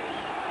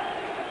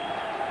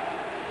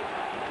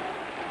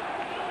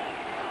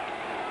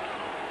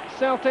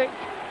 Celtic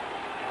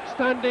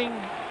standing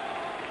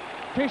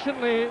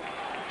patiently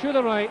to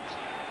the right.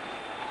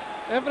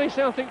 Every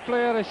Celtic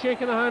player is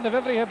shaking the hand of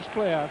every Hibs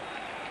player.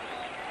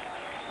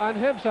 And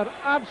Hibs are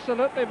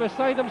absolutely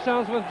beside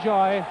themselves with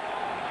joy.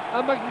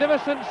 A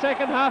magnificent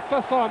second half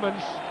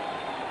performance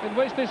in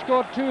which they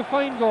scored two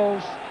fine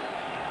goals,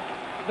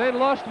 then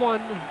lost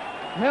one,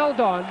 held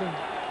on,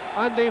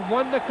 and they've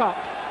won the cup.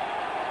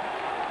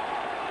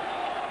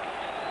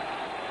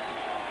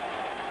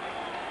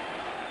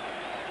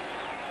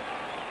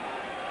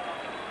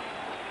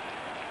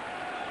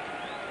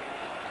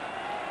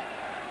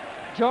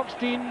 Jock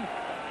Steen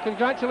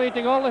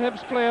congratulating all the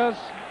Hibs players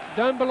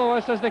down below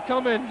us as they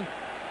come in.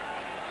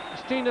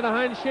 Steen and a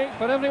handshake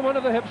for every one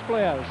of the Hibs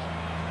players.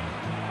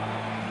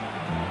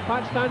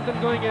 Pat Stanton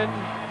going in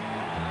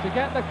to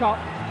get the cup.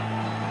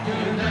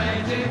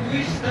 United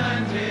we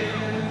stand here,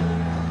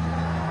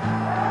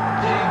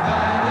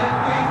 divided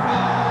we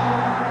fall.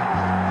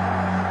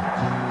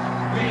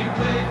 We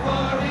play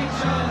for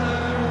each other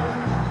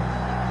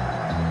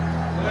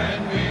when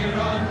we're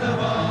on the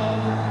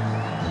ball.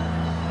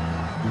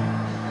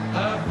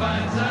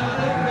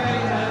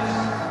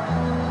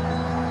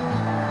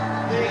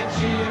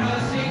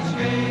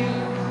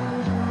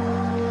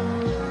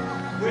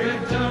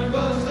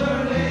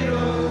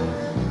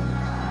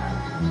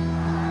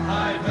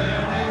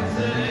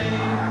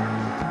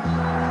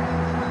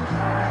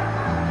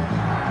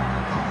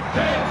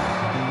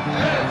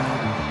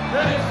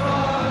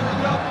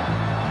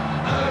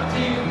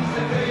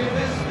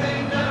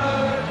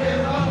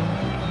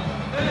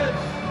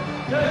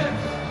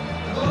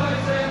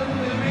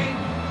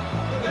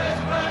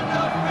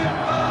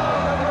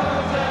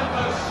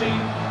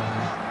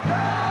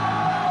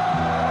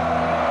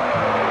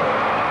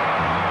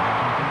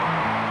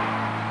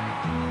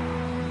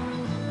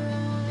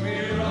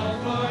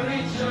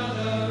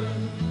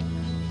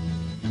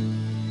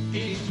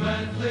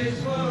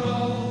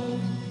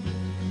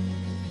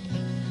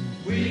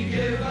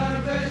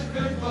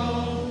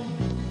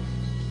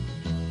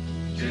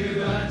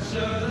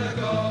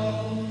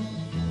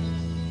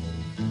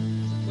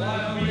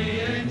 while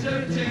we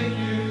entertain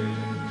you.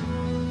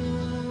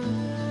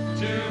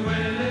 To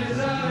win is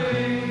our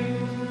aim.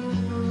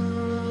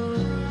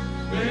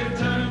 With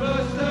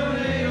turbos,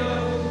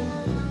 tornadoes,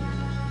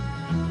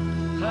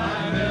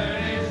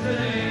 Hibernian's the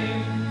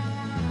name.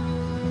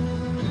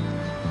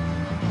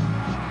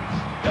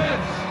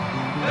 Hibs,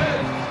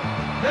 Hibs,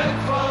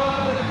 Hibs for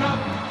the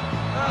cup.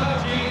 Our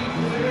team's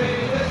the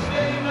greatest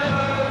thing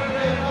ever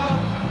came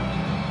up.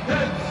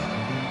 Hibs,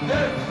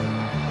 Hibs,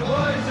 the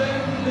boys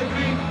in the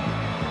green,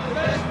 the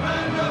best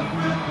brand of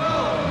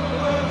football the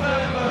world's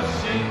ever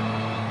seen.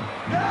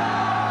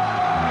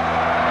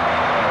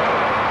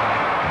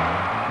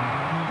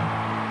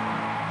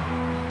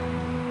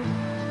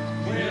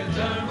 We're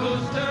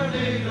Turnbull's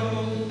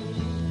tornadoes,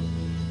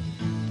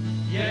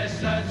 yes,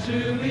 that's who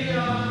we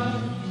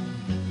are.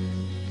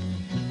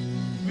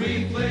 We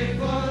play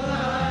for the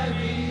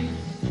Hibs,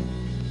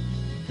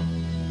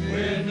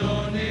 we're no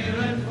near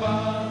and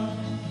far.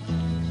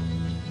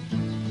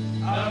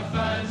 Our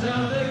fans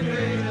are the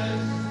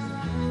greatest,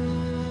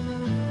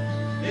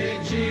 they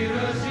cheer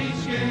us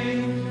each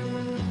game.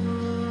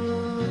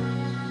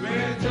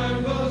 We're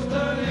Turnbull's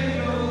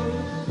tornadoes,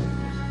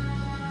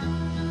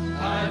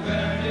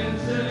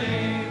 Hibernian's the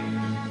name.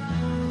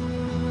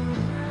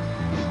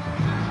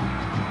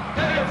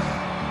 Hibs,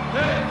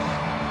 Hibs,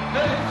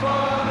 Hibs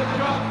for the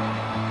drop.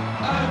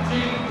 Our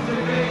team's the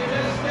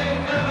greatest, they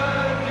never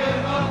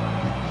give up.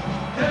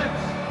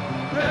 Hibs,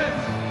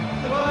 Hibs,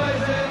 the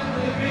boys in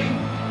the green,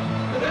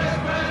 the best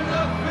brand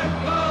of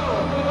football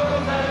the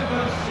world's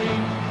ever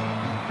seen.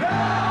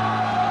 Hibs,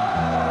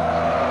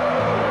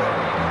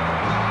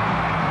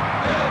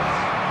 Hibs,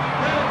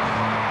 the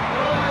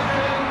boys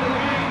in the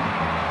green,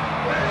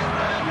 best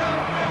brand of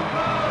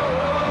football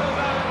the world's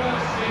ever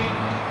seen.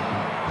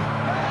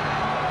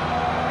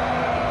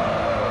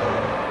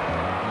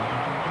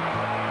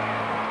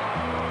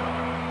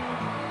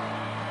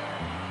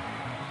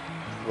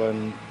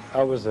 When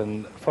I was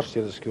in first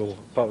year at school,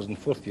 Pat was in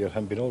fourth year,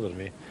 him being older than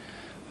me.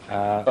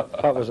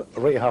 Pat was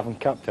right half and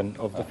captain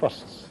of the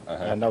firsts,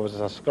 and I was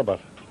a scrubber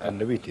in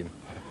the wee team.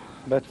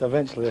 But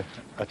eventually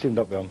I teamed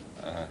up with him,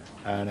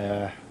 and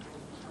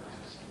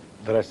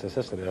the rest is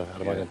history, I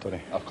imagine,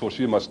 Tony. Of course,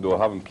 you must know,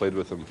 having played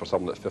with him for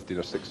something like 15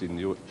 or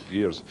 16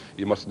 years,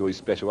 you must know his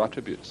special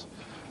attributes.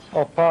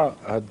 Oh, Pat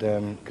had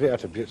great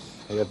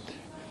attributes. He had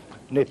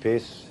no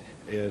pace,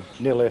 he had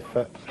no left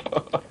foot,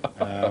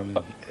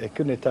 he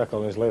couldn't tackle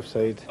on his left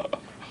side,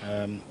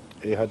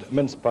 he had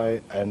mince pie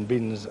and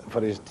beans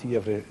for his tea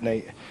every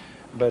night.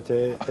 But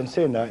in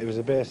saying that, he was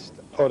the best,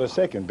 or the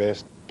second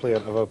best player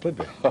I've ever played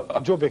with.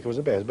 Joe Baker was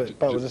the best, but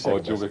Pat was the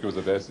second Joe Baker was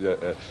the best,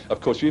 yeah. Of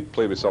course, you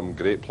played with some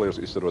great players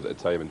at Easter Road at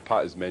the time, and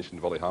Pat has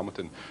mentioned Willie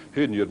Hamilton.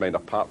 Who in your mind,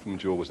 apart from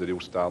Joe, was the real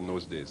star in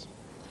those days?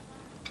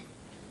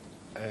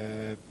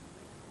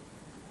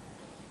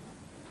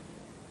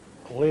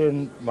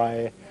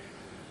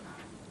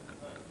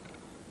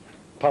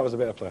 Pat was a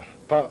better player.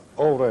 Pat,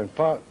 all round.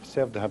 Pat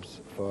served the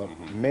Hibs for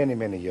many,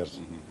 many years,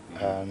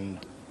 and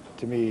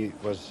to me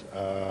was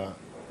a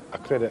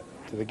credit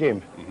to the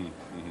game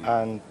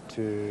and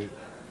to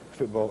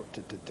football.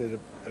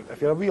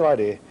 If you're a wee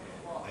laddie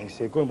and you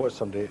say, go and watch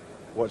somebody,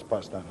 watch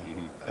Pat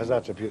Stanton. His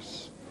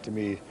attributes, to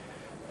me,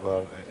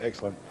 were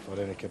excellent for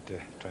any kid to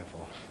try and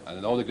follow. And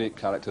in all the great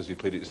characters you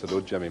played at Easter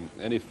Road, Jimmy,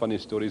 any funny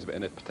stories about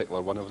any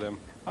particular one of them?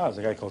 There's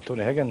a guy called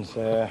Tony Higgins.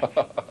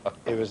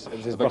 It was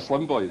his big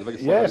slim boy, the big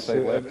slim yes,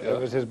 side left, it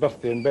was his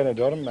birthday in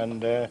Benidorm,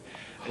 and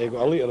he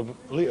got a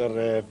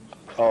litre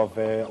of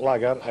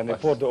lager, and he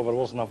poured it over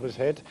Wilson off his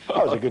head.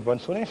 That was a good one,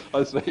 Tony.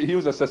 That's right. He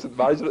was assistant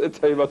manager at the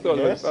time, I thought.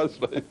 Yes. That's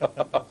right.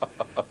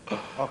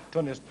 Oh,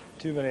 Tony, there's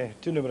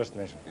too numerous to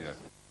mention. Yeah.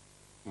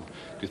 Do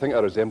you think I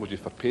resembled you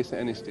for pace at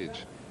any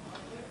stage?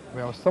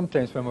 Well,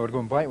 sometimes when we were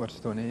going backwards,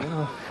 Tony, you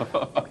know.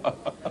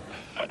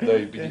 Now,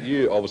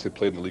 you obviously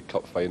played in the League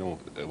Cup final,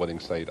 winning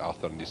side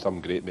Arthur, and you have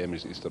some great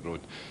memories at Easter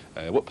Road.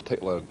 What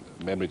particular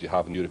memory do you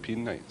have in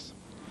European nights?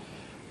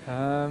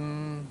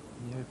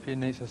 European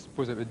nights, I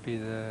suppose it would be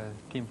the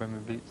team when we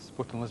beat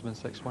Sporting Lisbon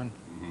 6-1.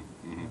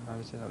 I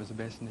would say that was the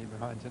best night we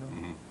had, you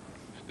know.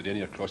 Did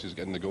any of your crosses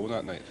get in the goal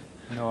that night?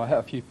 No, I hit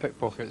a few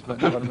pickpockets,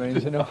 but never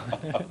mind, you know.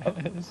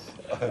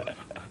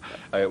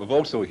 We've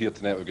also here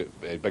tonight, we've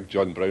got Big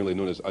John Brownlee,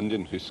 known as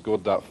Indian, who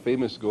scored that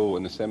famous goal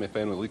in the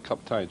semi-final League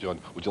Cup tie.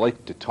 John, would you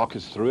like to talk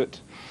us through it?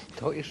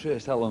 Talk you through it,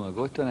 it's that long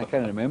ago, Tony, I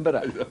can't remember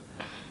it.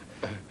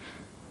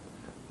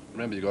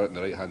 Remember you got it on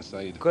the right-hand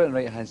side? Got it on the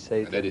right-hand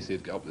side. And Eddie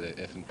said, get up the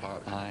effing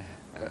park. Aye.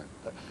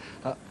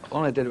 I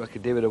only did what I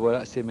could do with the ball,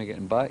 that saved me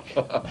getting back.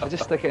 I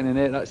just stick it in the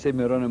net, that saved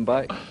me running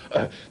back.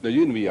 Now,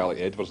 you and me, Alec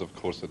Edwards, of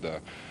course, had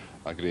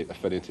a great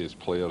affinity as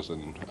players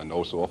and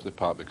also off the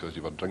park because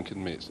you were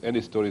drinking mates.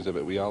 Any stories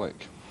about wee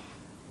Alec?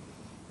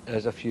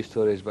 There's a few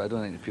stories, but I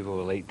don't think the people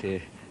would like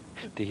to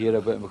hear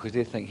about him because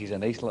they think he's a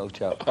nice little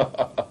chap.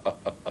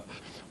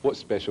 What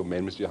special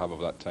memories do you have of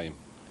that time?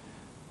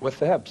 With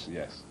the Hibs?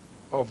 Yes.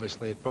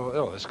 Obviously,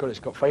 the Scottish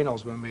Cup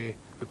finals when we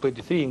played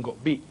the three and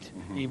got beat,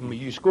 even with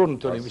you scoring,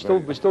 Tony. We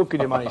still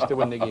couldn't manage to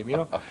win the game, you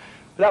know.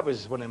 But that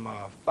was one of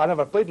my... I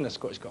never played in the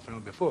Scottish Cup final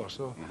before,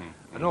 so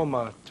in all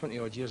my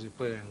 20-odd years of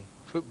playing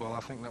football, I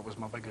think that was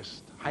my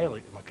biggest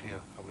highlight of my career,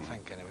 I would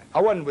think, anyway.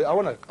 I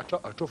won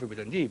a trophy with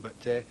Dundee, but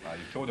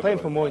playing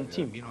for my own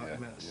team, you know, I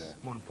mean, it's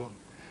more important.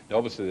 Now,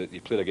 obviously,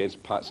 you played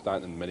against Pat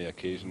Stanton on many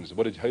occasions.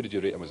 How did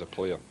you rate him as a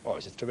player? Oh,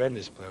 he's a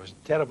tremendous player. It was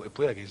terrible to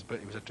play against, but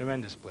he was a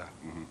tremendous player.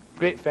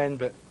 Great fan,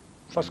 but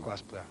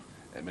first-class player.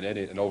 I mean,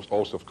 and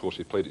also, of course,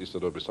 he played at Easter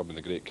Road with some of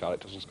the great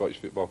characters in Scottish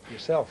football.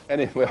 Yourself?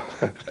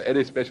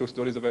 Any special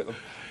stories about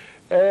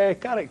them?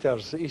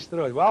 Characters at Easter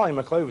Road. Well, Ali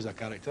McLeod was a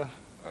character.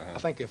 I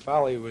think if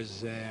Ali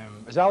was...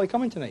 is Ali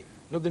coming tonight?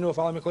 Nobody knows if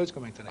Ali McLeod's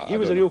coming tonight. He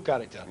was a real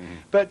character.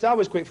 But I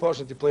was quite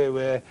fortunate to play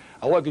with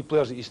a lot of good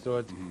players at Easter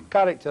Road.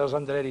 Characters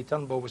under Eddie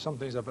Turnbull was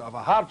sometimes a bit of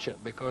a hardship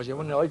because you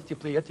weren't allowed to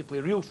play, you had to play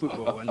real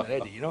football under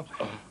Eddie, you know.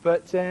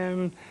 But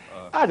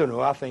I don't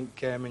know, I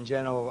think in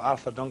general,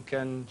 Arthur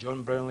Duncan,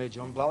 John Brownlee,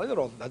 John Blackley, they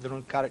all had their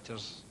own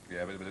characters.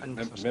 Yeah, but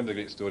remember the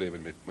great story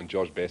when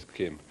George Best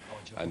came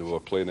and we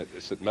were playing at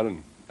St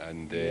Mirren,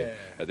 and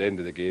at the end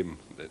of the game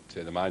that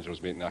the manager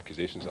was making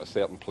accusations that a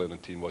certain player on the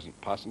team wasn't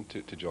passing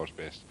to George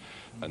Best.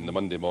 And the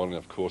Monday morning,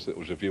 of course, it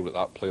was revealed that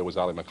that player was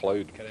Ali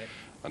McLeod. Correct.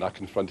 And I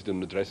confronted him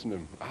in the dressing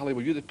room. Ali,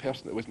 were you the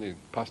person that wasn't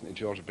passing to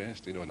George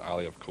Best? You know, and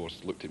Ali, of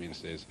course, looked at me and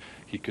says,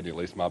 he couldn't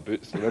lace my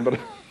boots, remember?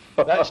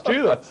 That's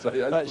true, though.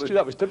 That's true,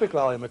 that was typical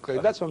Ali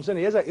McLeod. That's what I'm saying,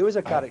 he was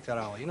a character,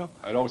 Ali, you know.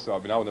 And also, I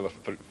mean, I'll never,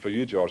 for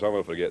you, George, I'll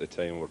never forget the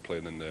time we were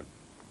playing in the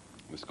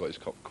Scottish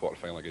Cup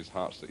quarter-final against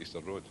Hearts at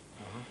Easter Road.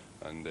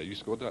 And you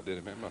scored that day,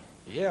 remember?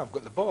 Yeah, I've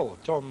got the ball.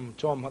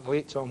 The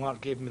late Tom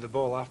Hart gave me the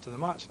ball after the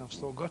match, and I've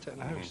still got it in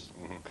the house.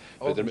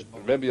 But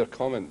remember your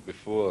comment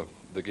before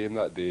the game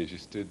that day as you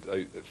stood out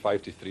at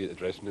 5-3 at the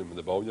dressing room with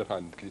the ball in your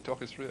hand. Can you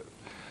talk us through it?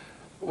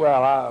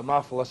 Well,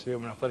 my philosophy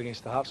when I played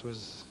against the Hearts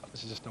was,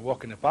 this is just a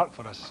walk in the park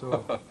for us,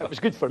 so it was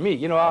good for me.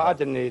 You know, I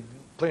didn't...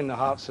 Playing the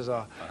Hearts as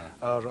a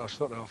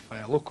sort of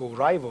local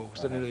rival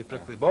didn't really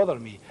particularly bother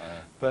me.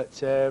 But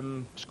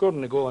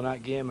scoring the goal in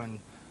that game, and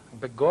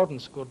Big Gordon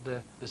scored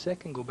the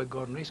second goal. Big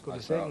Gordon Ray scored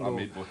the second goal. I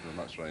made both of them,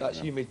 that's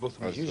right. You made both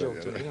of them as usual,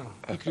 right, you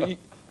know.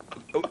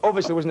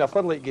 Obviously it wasn't a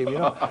floodlight game, you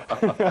know.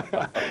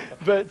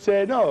 But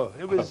no,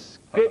 it was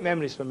great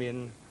memories for me,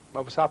 and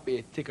I was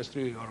happy to take us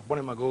through, or one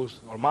of my goals,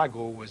 or my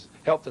goal was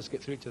helped us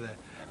get through to the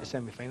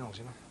semi-finals,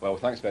 you know. Well,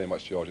 thanks very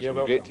much, George. It's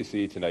been great to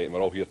see you tonight, and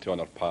we're all here to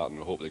honour Pat, and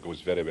we hope that it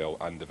goes very well,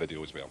 and the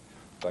video as well.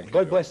 Thank you.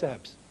 God bless the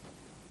Hibs.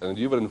 And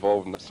you were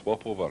involved in the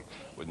swap over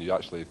when you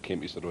actually came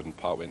to Easter Road and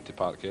Pat went to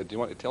Parkhead. Do you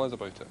want to tell us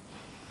about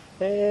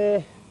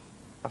it?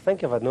 I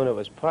think if I'd known it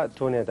was Pat,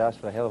 Tony had asked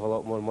for a hell of a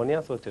lot more money. I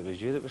thought it was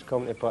you that was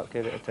coming to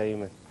Parkhead at the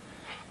time. And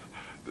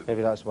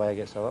maybe that's why I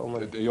get so little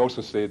money. He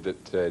also said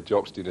that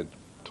Jockstein had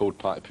told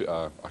Pat to put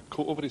a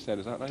coat over his head,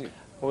 is that right?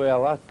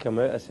 Well, I came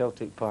out of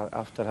Celtic Park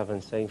after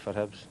having signed for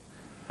Hibs.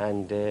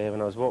 And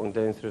when I was walking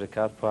down through the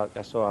car park,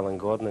 I saw Alan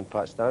Gordon and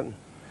Pat Stanton.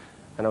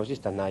 And I was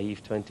just a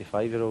naive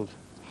 24-year-old,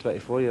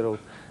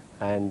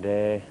 and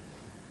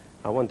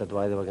I wondered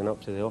why they were going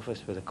up to the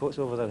office with the coats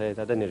over their head.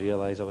 I didn't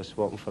realise I was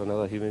swapping for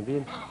another human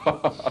being.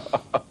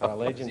 A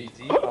legend.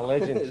 A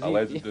legend. A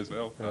legend as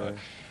well. And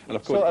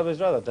of course, so it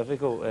was rather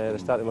difficult at the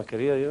start of my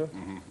career, you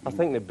know. I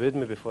think they booed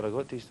me before I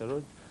got to Easter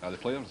Road. The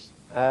players?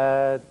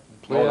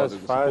 Players,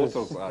 fans,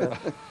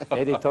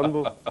 Eddie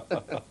Turnbull.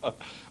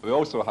 We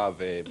also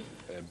have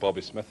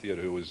Bobby Smith here,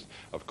 who was,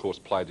 of course,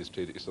 plied his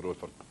trade at Easter Road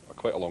for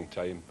quite a long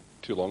time.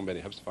 Too long, many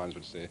Hibs fans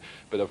would say.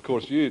 But of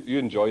course, you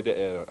enjoyed it,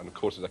 and of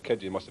course, as a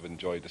kid, you must have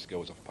enjoyed the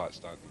skills of Pat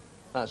Stanton.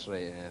 That's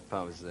right.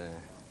 Pat was a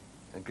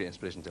great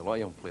inspiration to a lot of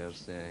young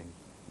players.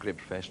 Great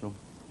professional.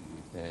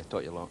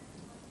 Taught you a lot.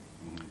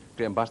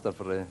 Great ambassador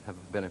for the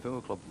Hibernian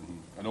Football Club.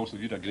 And also,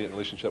 you had a great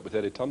relationship with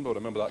Eddie Turnbull.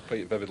 Remember that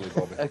quite vividly,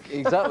 Bobby.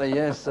 Exactly.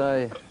 Yes.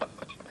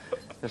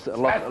 Just a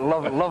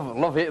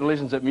love-hate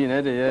relationship, me and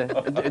Eddie, yeah.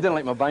 He didn't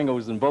like my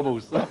bangles and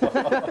bubbles. Hair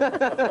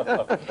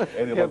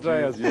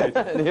dryers.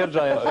 Hair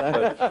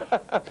dryers.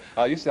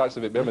 I used to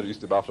actually remember, it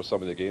used to be after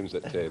some of the games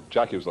that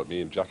Jackie was like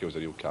me, and Jackie was a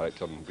real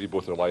character, and we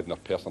both relied on our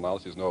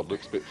personalities and our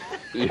looks, but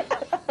you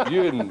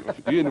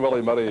and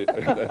Willie Murray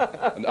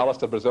and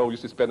Alistair Brazil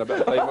used to spend a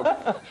bit of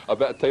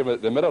time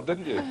at the Mirror,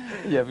 didn't you?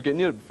 Yeah, we get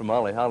near from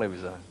Ali. Ali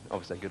was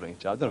obviously a good-looking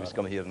chap. I don't know if he's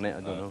coming here or not,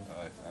 I don't know.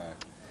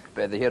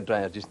 But the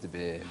hairdryer used to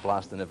be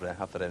blasting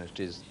after any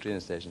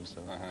training session.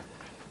 So.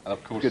 And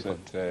of course,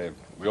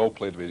 we all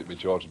played with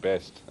George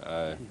Best,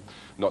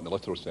 not in the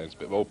literal sense,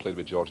 but we all played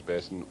with George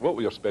Best. And what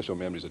were your special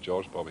memories of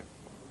George, Bobby?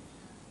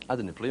 I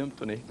didn't play him,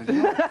 Tony.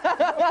 No,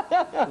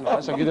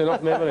 that's a good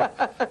enough memory.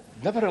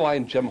 Never rely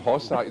on Jim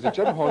Hossack.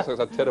 Jim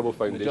Hossack's a terrible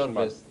foundation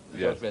man.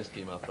 George Best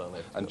came after I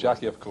left. And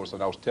Jackie, of course,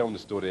 and I was telling the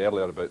story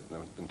earlier about,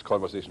 in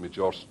conversation with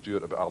George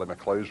Stewart, about Ali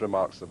McLeod's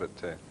remarks about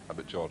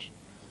George.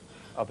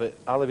 About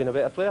Ali being a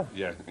better player?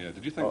 Yeah.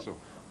 Did you think so?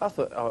 I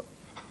thought,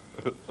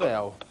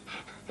 well,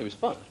 it was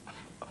fun.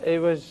 He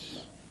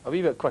was a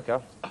wee bit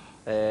quicker.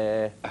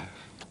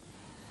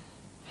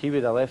 He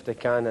would have left the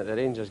can at the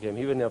Rangers game.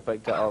 He wouldn't have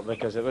picked it up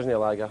because it wasn't a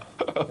lager.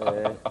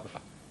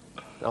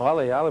 No,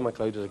 Ali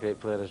McLeod was a great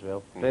player as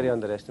well. Very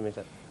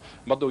underestimated.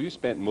 Murdo, you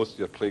spent most of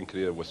your playing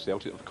career with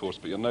Celtic, of course,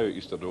 but you're now at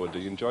Easter Road. Are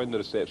you enjoying the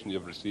reception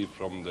you've received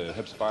from the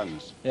Hibs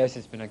fans? Yes,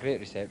 it's been a great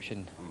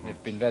reception.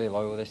 They've been very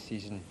loyal this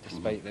season,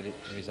 despite the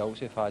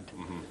results we've had.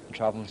 The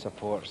travelling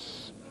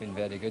support's been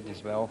very good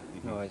as well.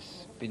 You know,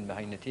 it's been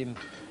behind the team.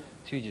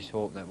 So we just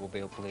hope that we'll be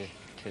able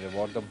to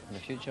reward them in the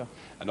future.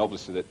 And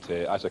obviously that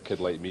as a kid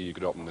like me, you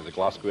grew up in the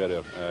Glasgow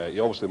area,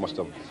 you obviously must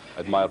have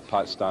admired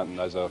Pat Stanton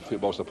as a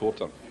football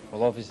supporter.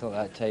 Well, obviously at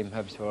that time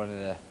Hibs were one of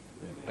the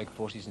big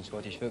forces in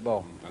Scottish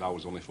football. And I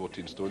was only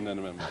 14 stone then,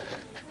 remember?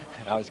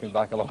 That was going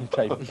back a long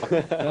time.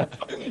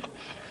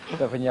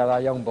 But when you're a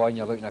young boy and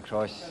you're looking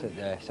across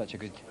at such a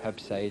good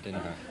Hibs side, and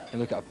you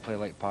look at a player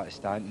like Pat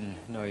Stanton,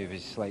 you know, he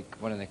was like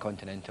one of the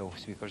continental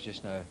sweepers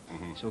just now.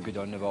 So good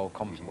on the ball,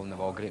 comfortable on the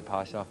ball, great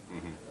passer.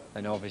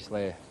 And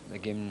obviously the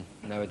game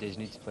nowadays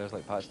needs players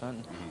like Pat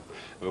Stanton.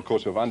 Well, of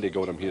course, we have Andy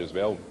Gorham here as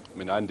well. I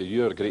mean, Andy,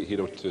 you're a great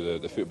hero to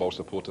the football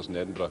supporters in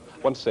Edinburgh.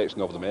 One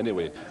section of them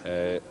anyway.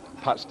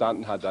 Pat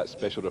Stanton had that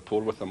special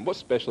rapport with them. What's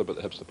special about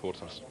the Hibs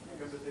supporters?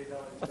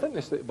 I think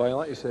they stick by,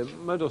 like you said.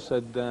 Murdo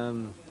said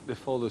they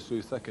follow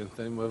through thick and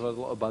thin. We've had a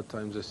lot of bad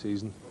times this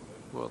season,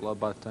 a lot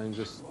of bad times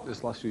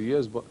this last few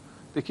years, but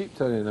they keep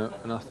turning out,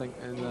 and I think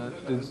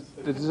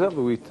they deserve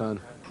a wee turn.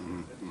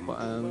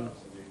 But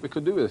we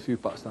could do with a few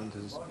Pat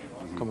Stantons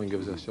come and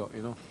give us a shot,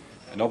 you know.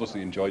 And obviously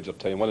you enjoyed your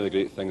time. One of the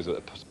great things at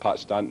the Pat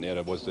Stanton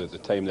era was the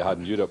time they had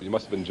in Europe. You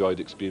must have enjoyed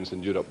the experience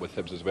in Europe with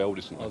Hibs as well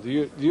recently. Oh,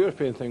 the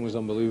European thing was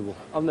unbelievable.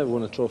 I've never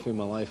won a trophy in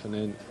my life, and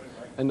then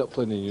ended up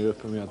playing in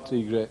Europe, and we had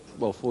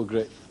four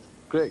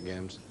great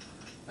games.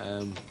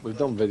 We've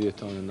done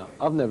Videoton and that.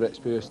 I've never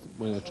experienced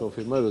winning a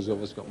trophy. Murdo's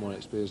obviously got more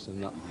experience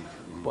than that.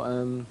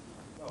 But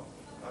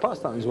Pat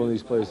Stanton's one of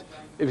these players.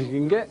 If you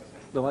can get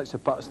the likes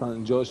of Pat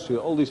Stanton, George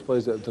Stewart, all these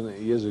players that have done it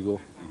years ago,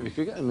 if you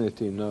could get them in the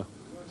team now,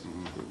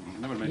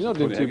 you're not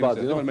doing too bad,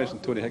 you know. Never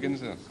mentioned Tony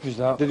Higgins there. Who's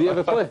that? Did he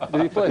ever play?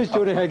 Did he play? Who's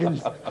Tony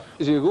Higgins?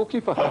 Is he a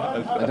goalkeeper?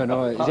 I don't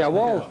know. Is he a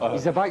wall?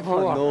 He's a back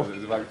four. No.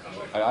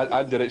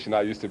 Andy Rich and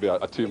I used to be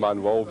a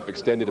two-man wall,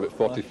 extended about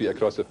 40 feet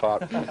across the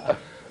park.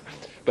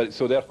 But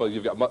so therefore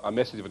you've got a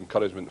message of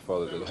encouragement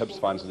for the Hibs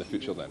fans in the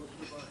future then.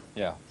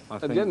 Yeah.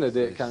 At the end of the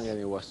day, it can't get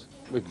any worse.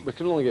 We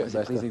can only get better.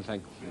 It's a pleasing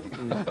thing.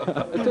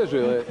 It is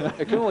really.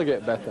 It can only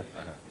get better.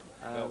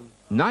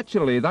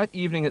 Naturally, that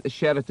evening at the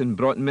Sheraton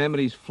brought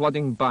memories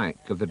flooding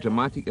back of the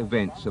dramatic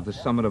events of the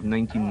summer of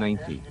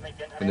 1990,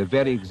 when the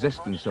very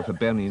existence of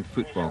Hibernian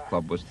Football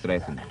Club was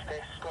threatened.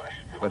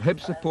 But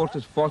Hibs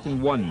supporters fought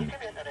and won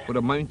what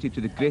amounted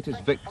to the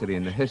greatest victory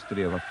in the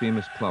history of a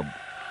famous club.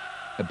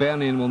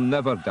 Hibernian will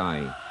never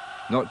die,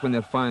 not when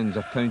their fans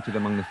are counted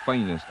among the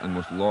finest and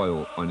most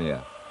loyal on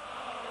earth.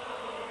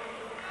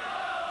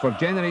 For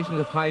generations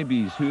of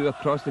Hibees who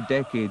across the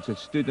decades had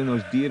stood in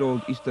those dear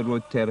old Easter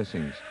Road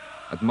terracings,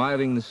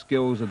 admiring the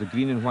skills of the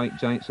green and white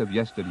giants of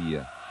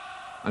yesteryear,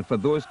 and for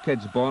those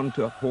kids born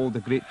to uphold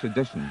the great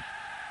tradition,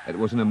 it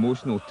was an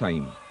emotional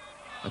time,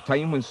 a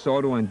time when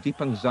sorrow and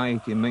deep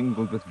anxiety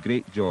mingled with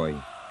great joy,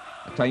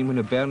 a time when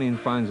Hibernian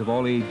fans of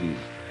all ages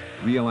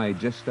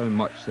realised just how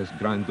much this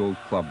grand old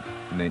club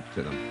meant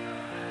to them.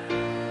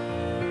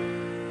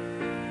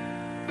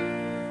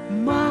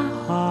 My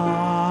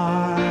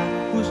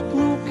heart was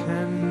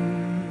broken.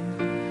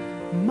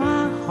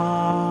 My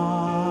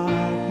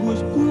heart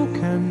was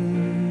broken.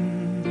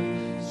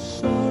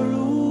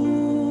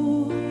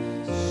 Sorrow,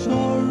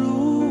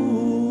 sorrow,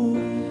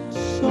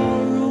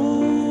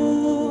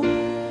 sorrow,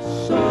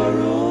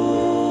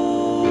 sorrow.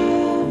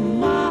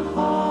 My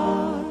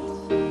heart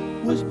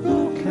was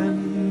broken.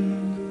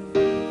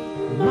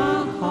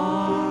 My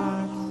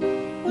heart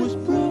was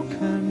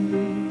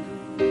broken.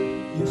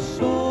 You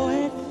saw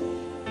it.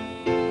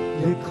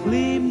 You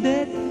claimed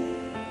it,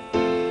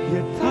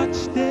 you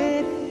touched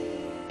it,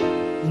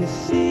 you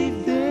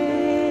saved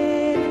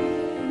it.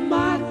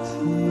 My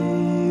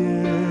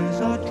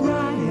tears are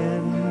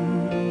drying,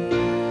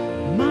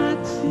 my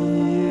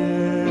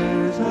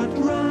tears are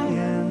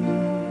drying.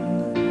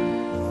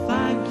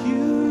 Thank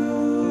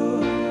you,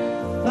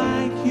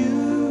 thank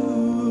you,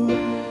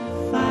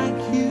 thank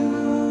you,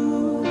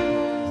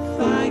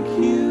 thank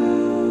you.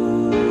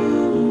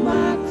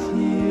 My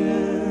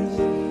tears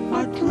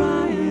are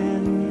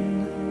drying.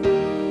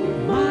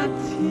 My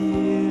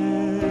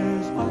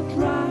tears are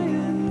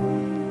drying.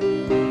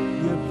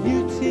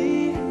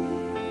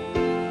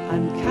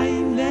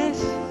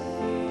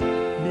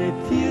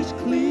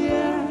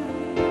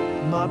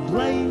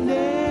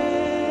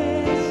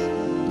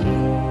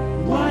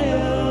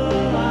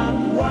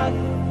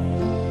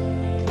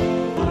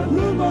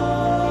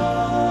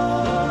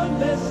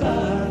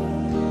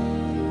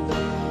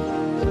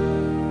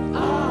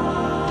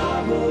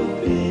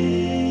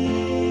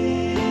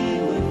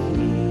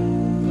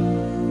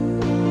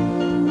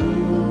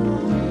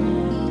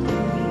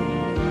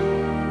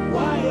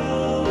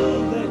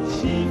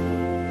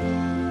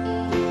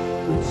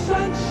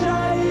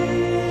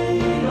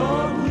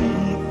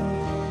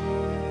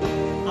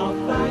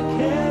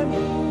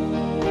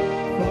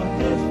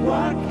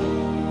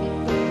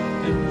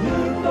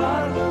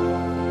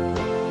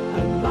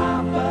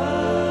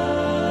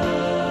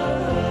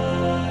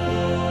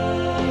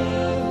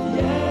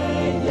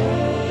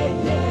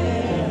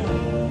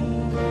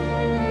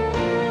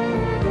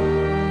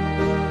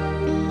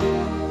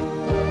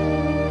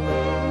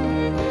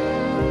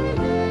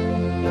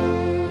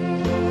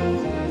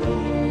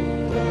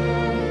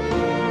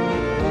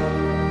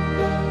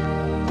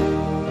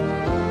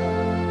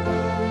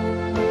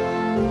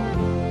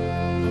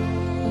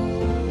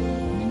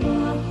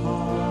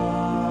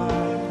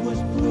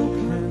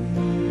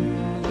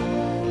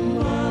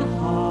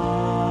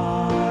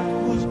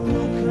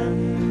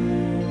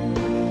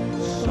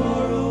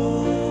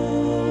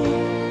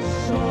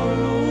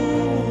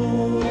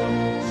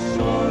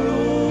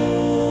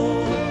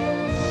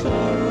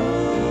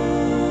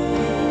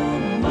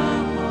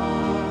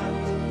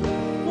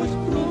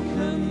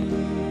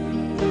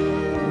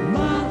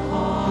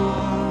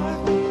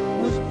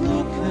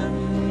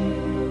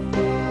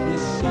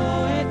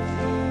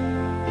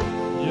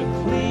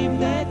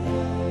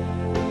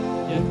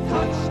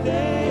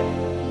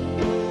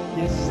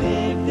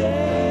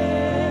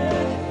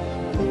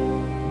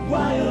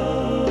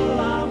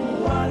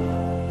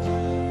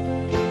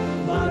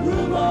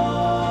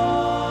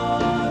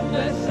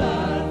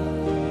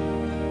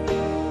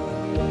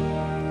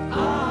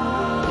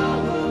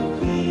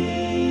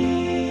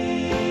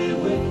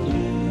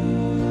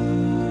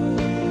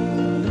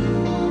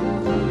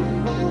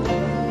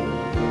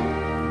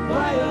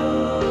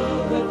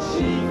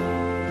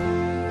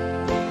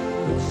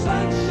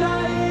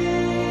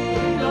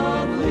 sunshine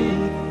on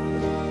Leith.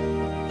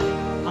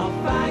 I'll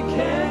thank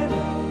him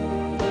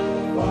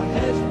for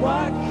his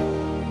work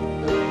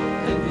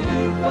in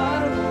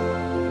Newburgh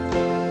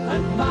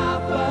and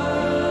Marburg.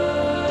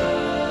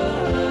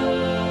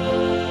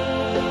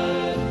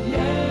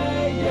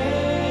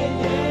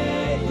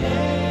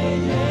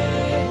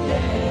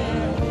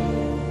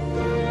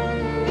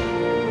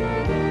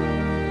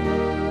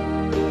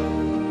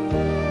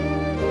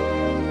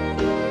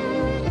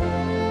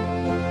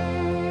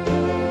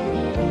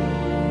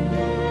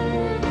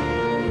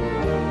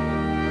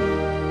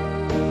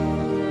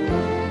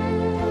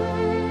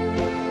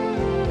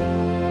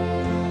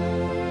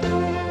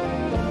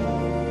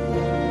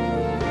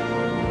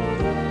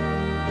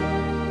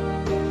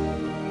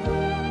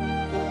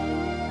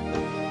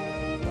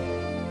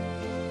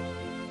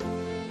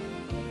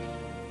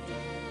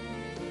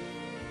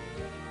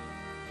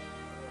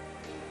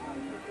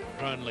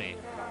 Brownlee.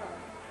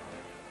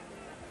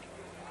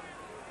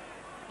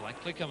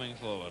 Blankly coming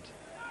forward.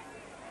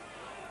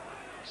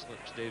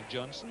 Slips Dave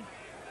Johnson.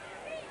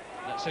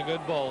 That's a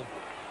good ball.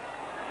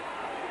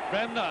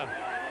 Bremner.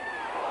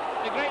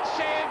 The great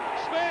save.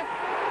 Smith.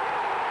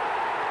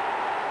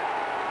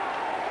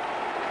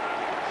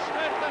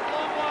 Smith at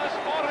long last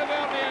for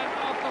Hibernian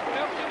after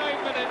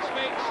 39 minutes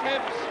makes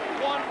Hibs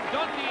 1,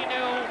 Dundee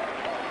 0.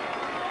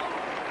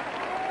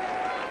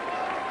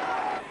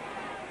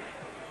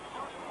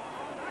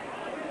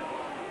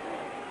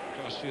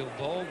 Crossfield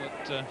ball,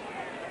 but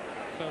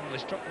firmly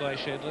struck by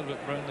Shedler,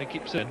 but Brownlee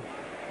keeps in.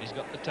 He's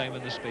got the time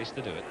and the space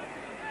to do it.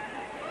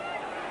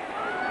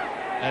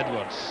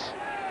 Edwards.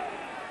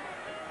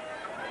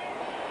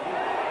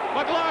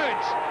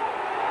 McLeod!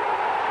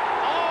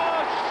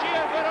 Oh,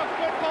 sheer bit of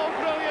football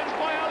brilliance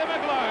by Ali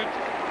McLeod.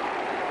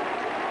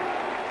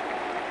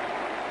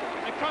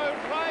 The crowd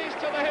rise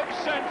to the Hibs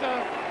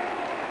centre.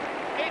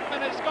 8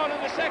 minutes gone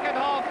in the second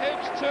half.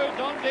 Hibs 2,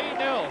 Dundee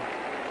 0.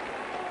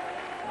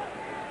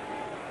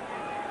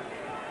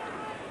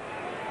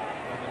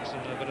 Robinson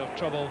in a bit of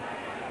trouble.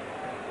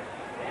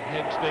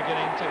 Hibs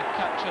beginning to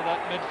capture that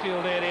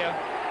midfield area.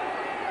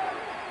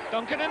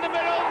 Duncan in the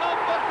middle,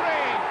 number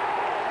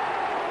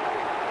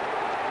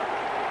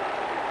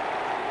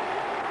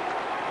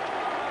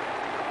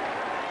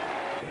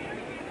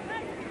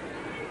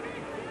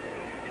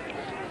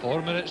 3.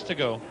 4 minutes to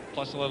go,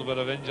 plus a little bit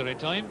of injury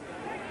time.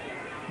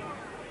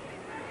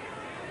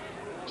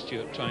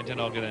 Stewart trying to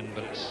knock it in,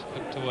 but it's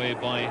hooked away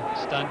by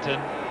Stanton.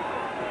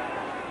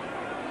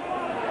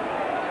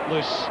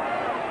 Loose.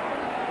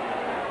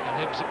 And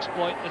Hibs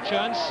exploit the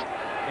chance.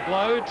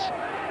 McLeod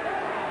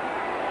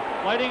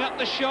lighting up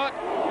the shot,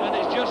 and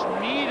it's just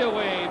kneed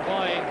away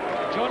by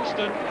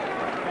Johnston.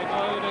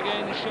 McLeod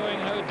again showing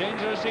how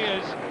dangerous he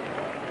is.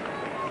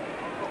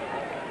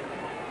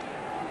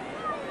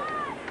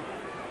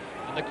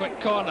 And the quick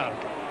corner.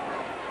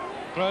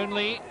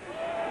 Brownlee.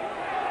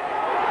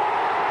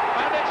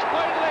 And it's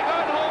finally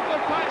gone home for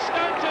Pat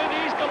Stanton.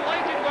 He's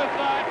delighted with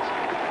that.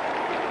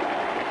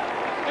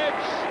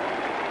 Hibs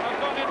have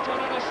gone into an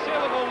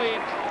unassailable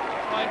lead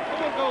by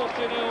 4 goals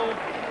to 0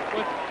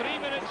 with 3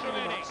 minutes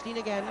remaining. Steen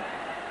again.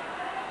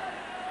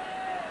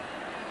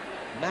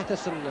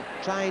 Matheson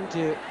trying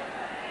to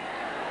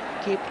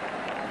keep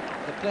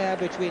the player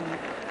between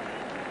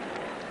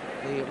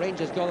the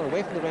Rangers goal, or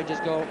away from the Rangers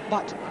goal,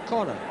 but a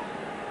corner.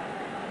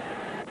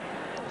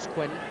 It's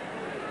Quinn.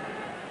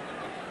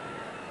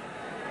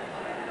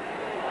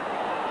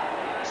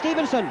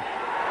 Stevenson.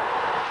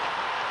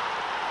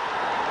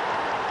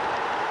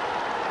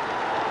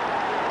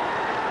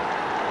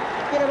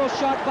 Beautiful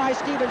shot by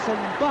Stevenson,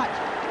 but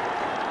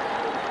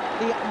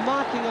the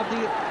marking of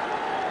the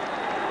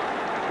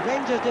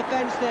Rangers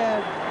defence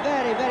there,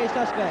 very, very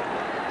suspect.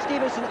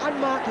 Stevenson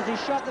unmarked as he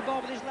shot the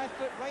ball with his left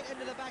foot right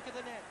into the back of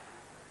the net.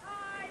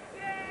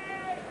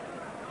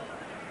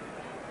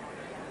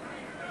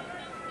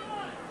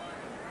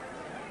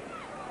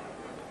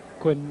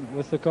 Quinn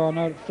with the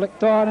corner,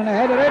 flicked on and a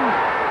header in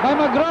by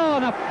McGraw,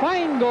 and a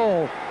fine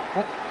goal.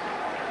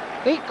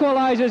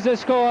 Equalises the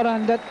score,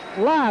 and at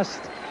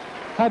last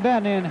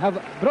Hibernian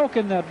have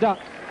broken their duck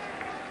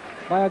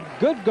by a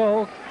good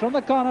goal from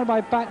the corner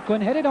by Pat Quinn,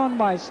 headed on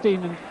by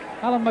Steen, and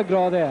Alan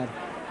McGraw there.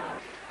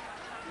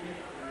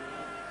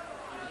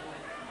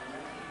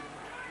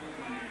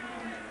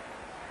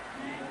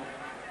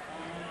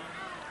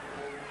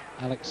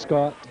 Alex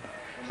Scott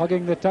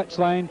hugging the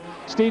touchline.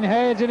 Steen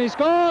heads and he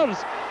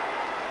scores!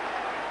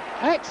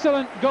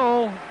 Excellent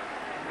goal.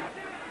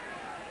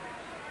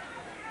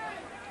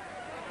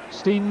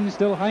 Steen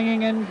still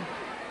hanging in,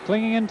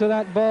 clinging into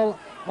that ball.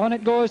 On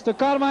it goes to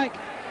Cormac,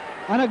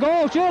 and a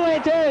goal, surely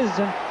it is.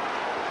 And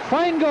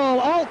fine goal,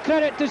 all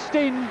credit to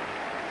Steen.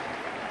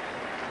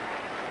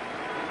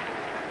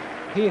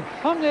 He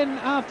hung in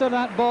after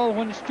that ball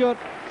when Stewart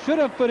should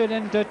have put it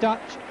into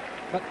touch,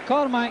 but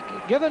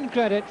Cormac given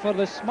credit for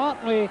the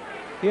smart way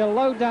he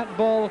allowed that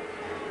ball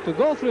to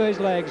go through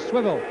his legs,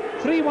 swivel.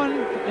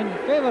 3-1 in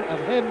favour of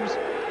Hibs.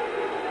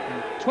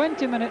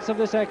 20 minutes of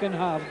the second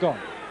half gone.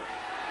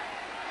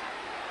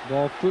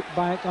 Ball put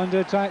back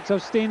under the tracks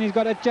of Steen. He's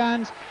got a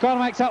chance.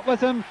 Cormac's up with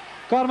him.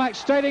 Cormac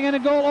striding in a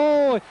goal.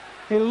 Oh,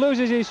 he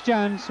loses his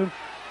chance.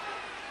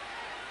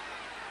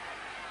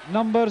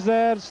 Numbers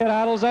there.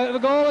 Harold's out of the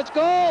goal. It's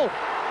goal.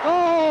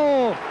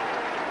 Oh,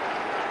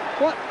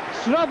 what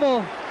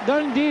trouble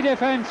Dundee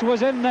defence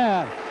was in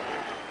there.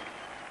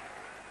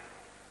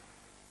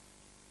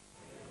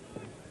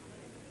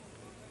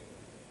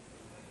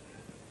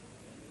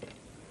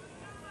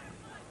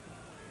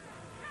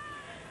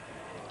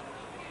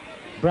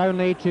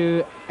 Brownlee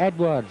to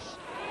Edwards.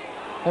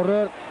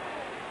 O'Rourke.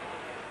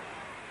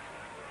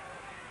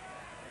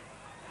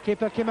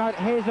 Keeper came out,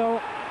 Hazel.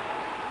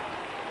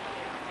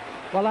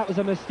 Well, that was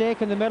a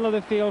mistake in the middle of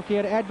the field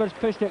here. Edwards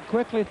pushed it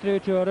quickly through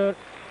to O'Rourke.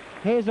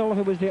 Hazel,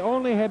 who was the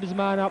only Hibs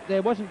man up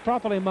there, wasn't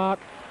properly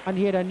marked, and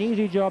he had an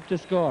easy job to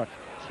score.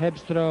 It's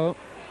Hibs throw.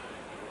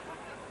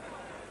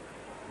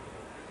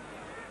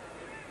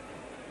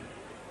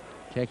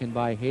 Taken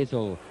by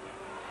Hazel.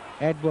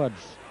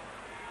 Edwards.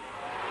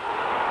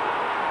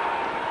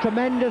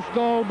 Tremendous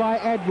goal by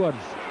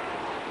Edwards.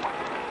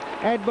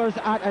 Edwards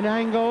at an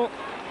angle.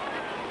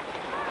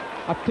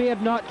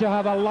 Appeared not to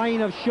have a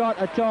line of shot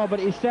at all, but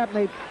he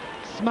certainly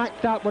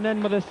smacked that one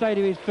in with the side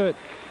of his foot.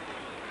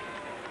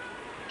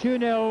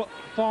 2-0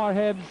 for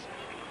Hibs.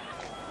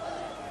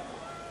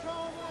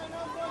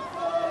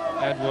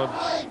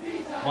 Edwards,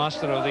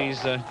 master of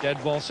these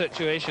dead ball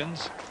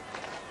situations.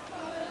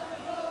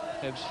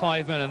 Hibs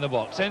 5 men in the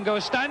box. In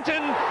goes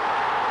Stanton.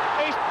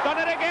 He's done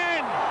it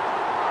again.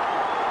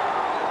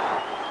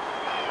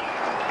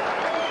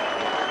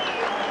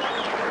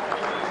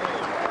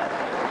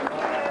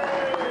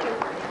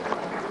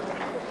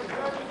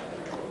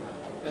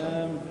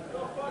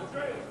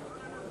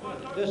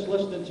 Just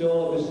listening to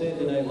all that was said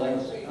tonight,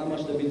 lads, I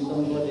must have been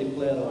some bloody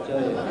player, I'll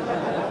tell you.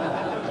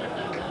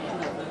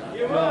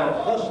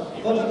 Well,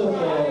 first of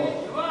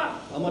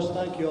all, I must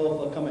thank you all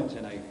for coming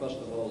tonight. First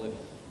of all,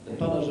 the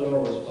punters are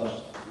always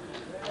first.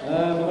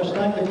 I must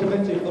thank the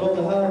committee for all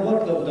the hard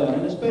work they've done,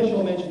 and a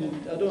special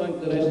mention, I don't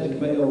think the rest of the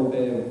committee will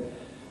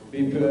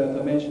be put if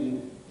I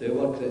mention the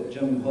work that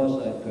Jim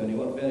Hossack put in. He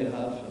worked very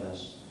hard for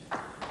this.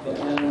 But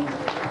I'm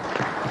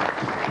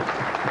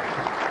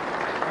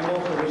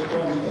also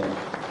responsible.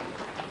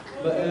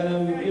 But,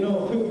 you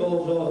know,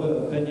 football's all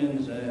about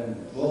opinions.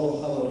 We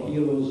all have our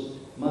heroes.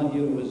 My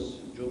hero is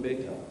Joe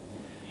Baker.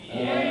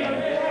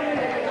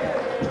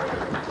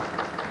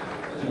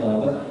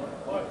 But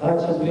I had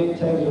some great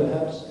times with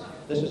Hibs.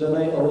 This is a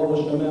night I'll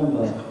always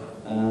remember.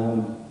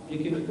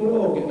 We're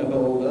all getting a bit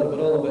older,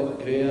 we're all a bit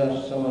greyer,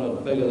 some are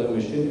bigger than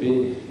we should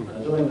be. I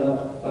don't think that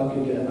I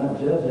could get in that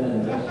jersey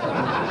anyway.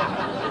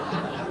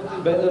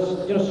 But there's,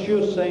 you know,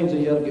 sure signs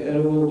that you're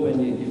getting old when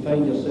you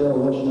find yourself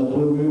watching a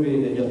blue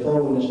movie and you're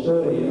following the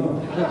story, you know.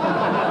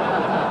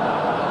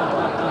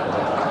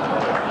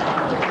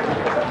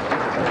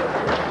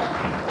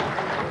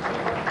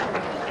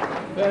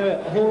 I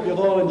hope you've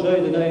all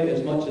enjoyed the night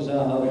as much as I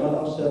have.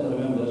 I'll certainly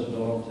remember this for a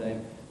long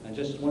time. And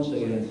just once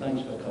again,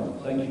 thanks for coming.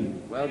 Thank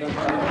you. Well done.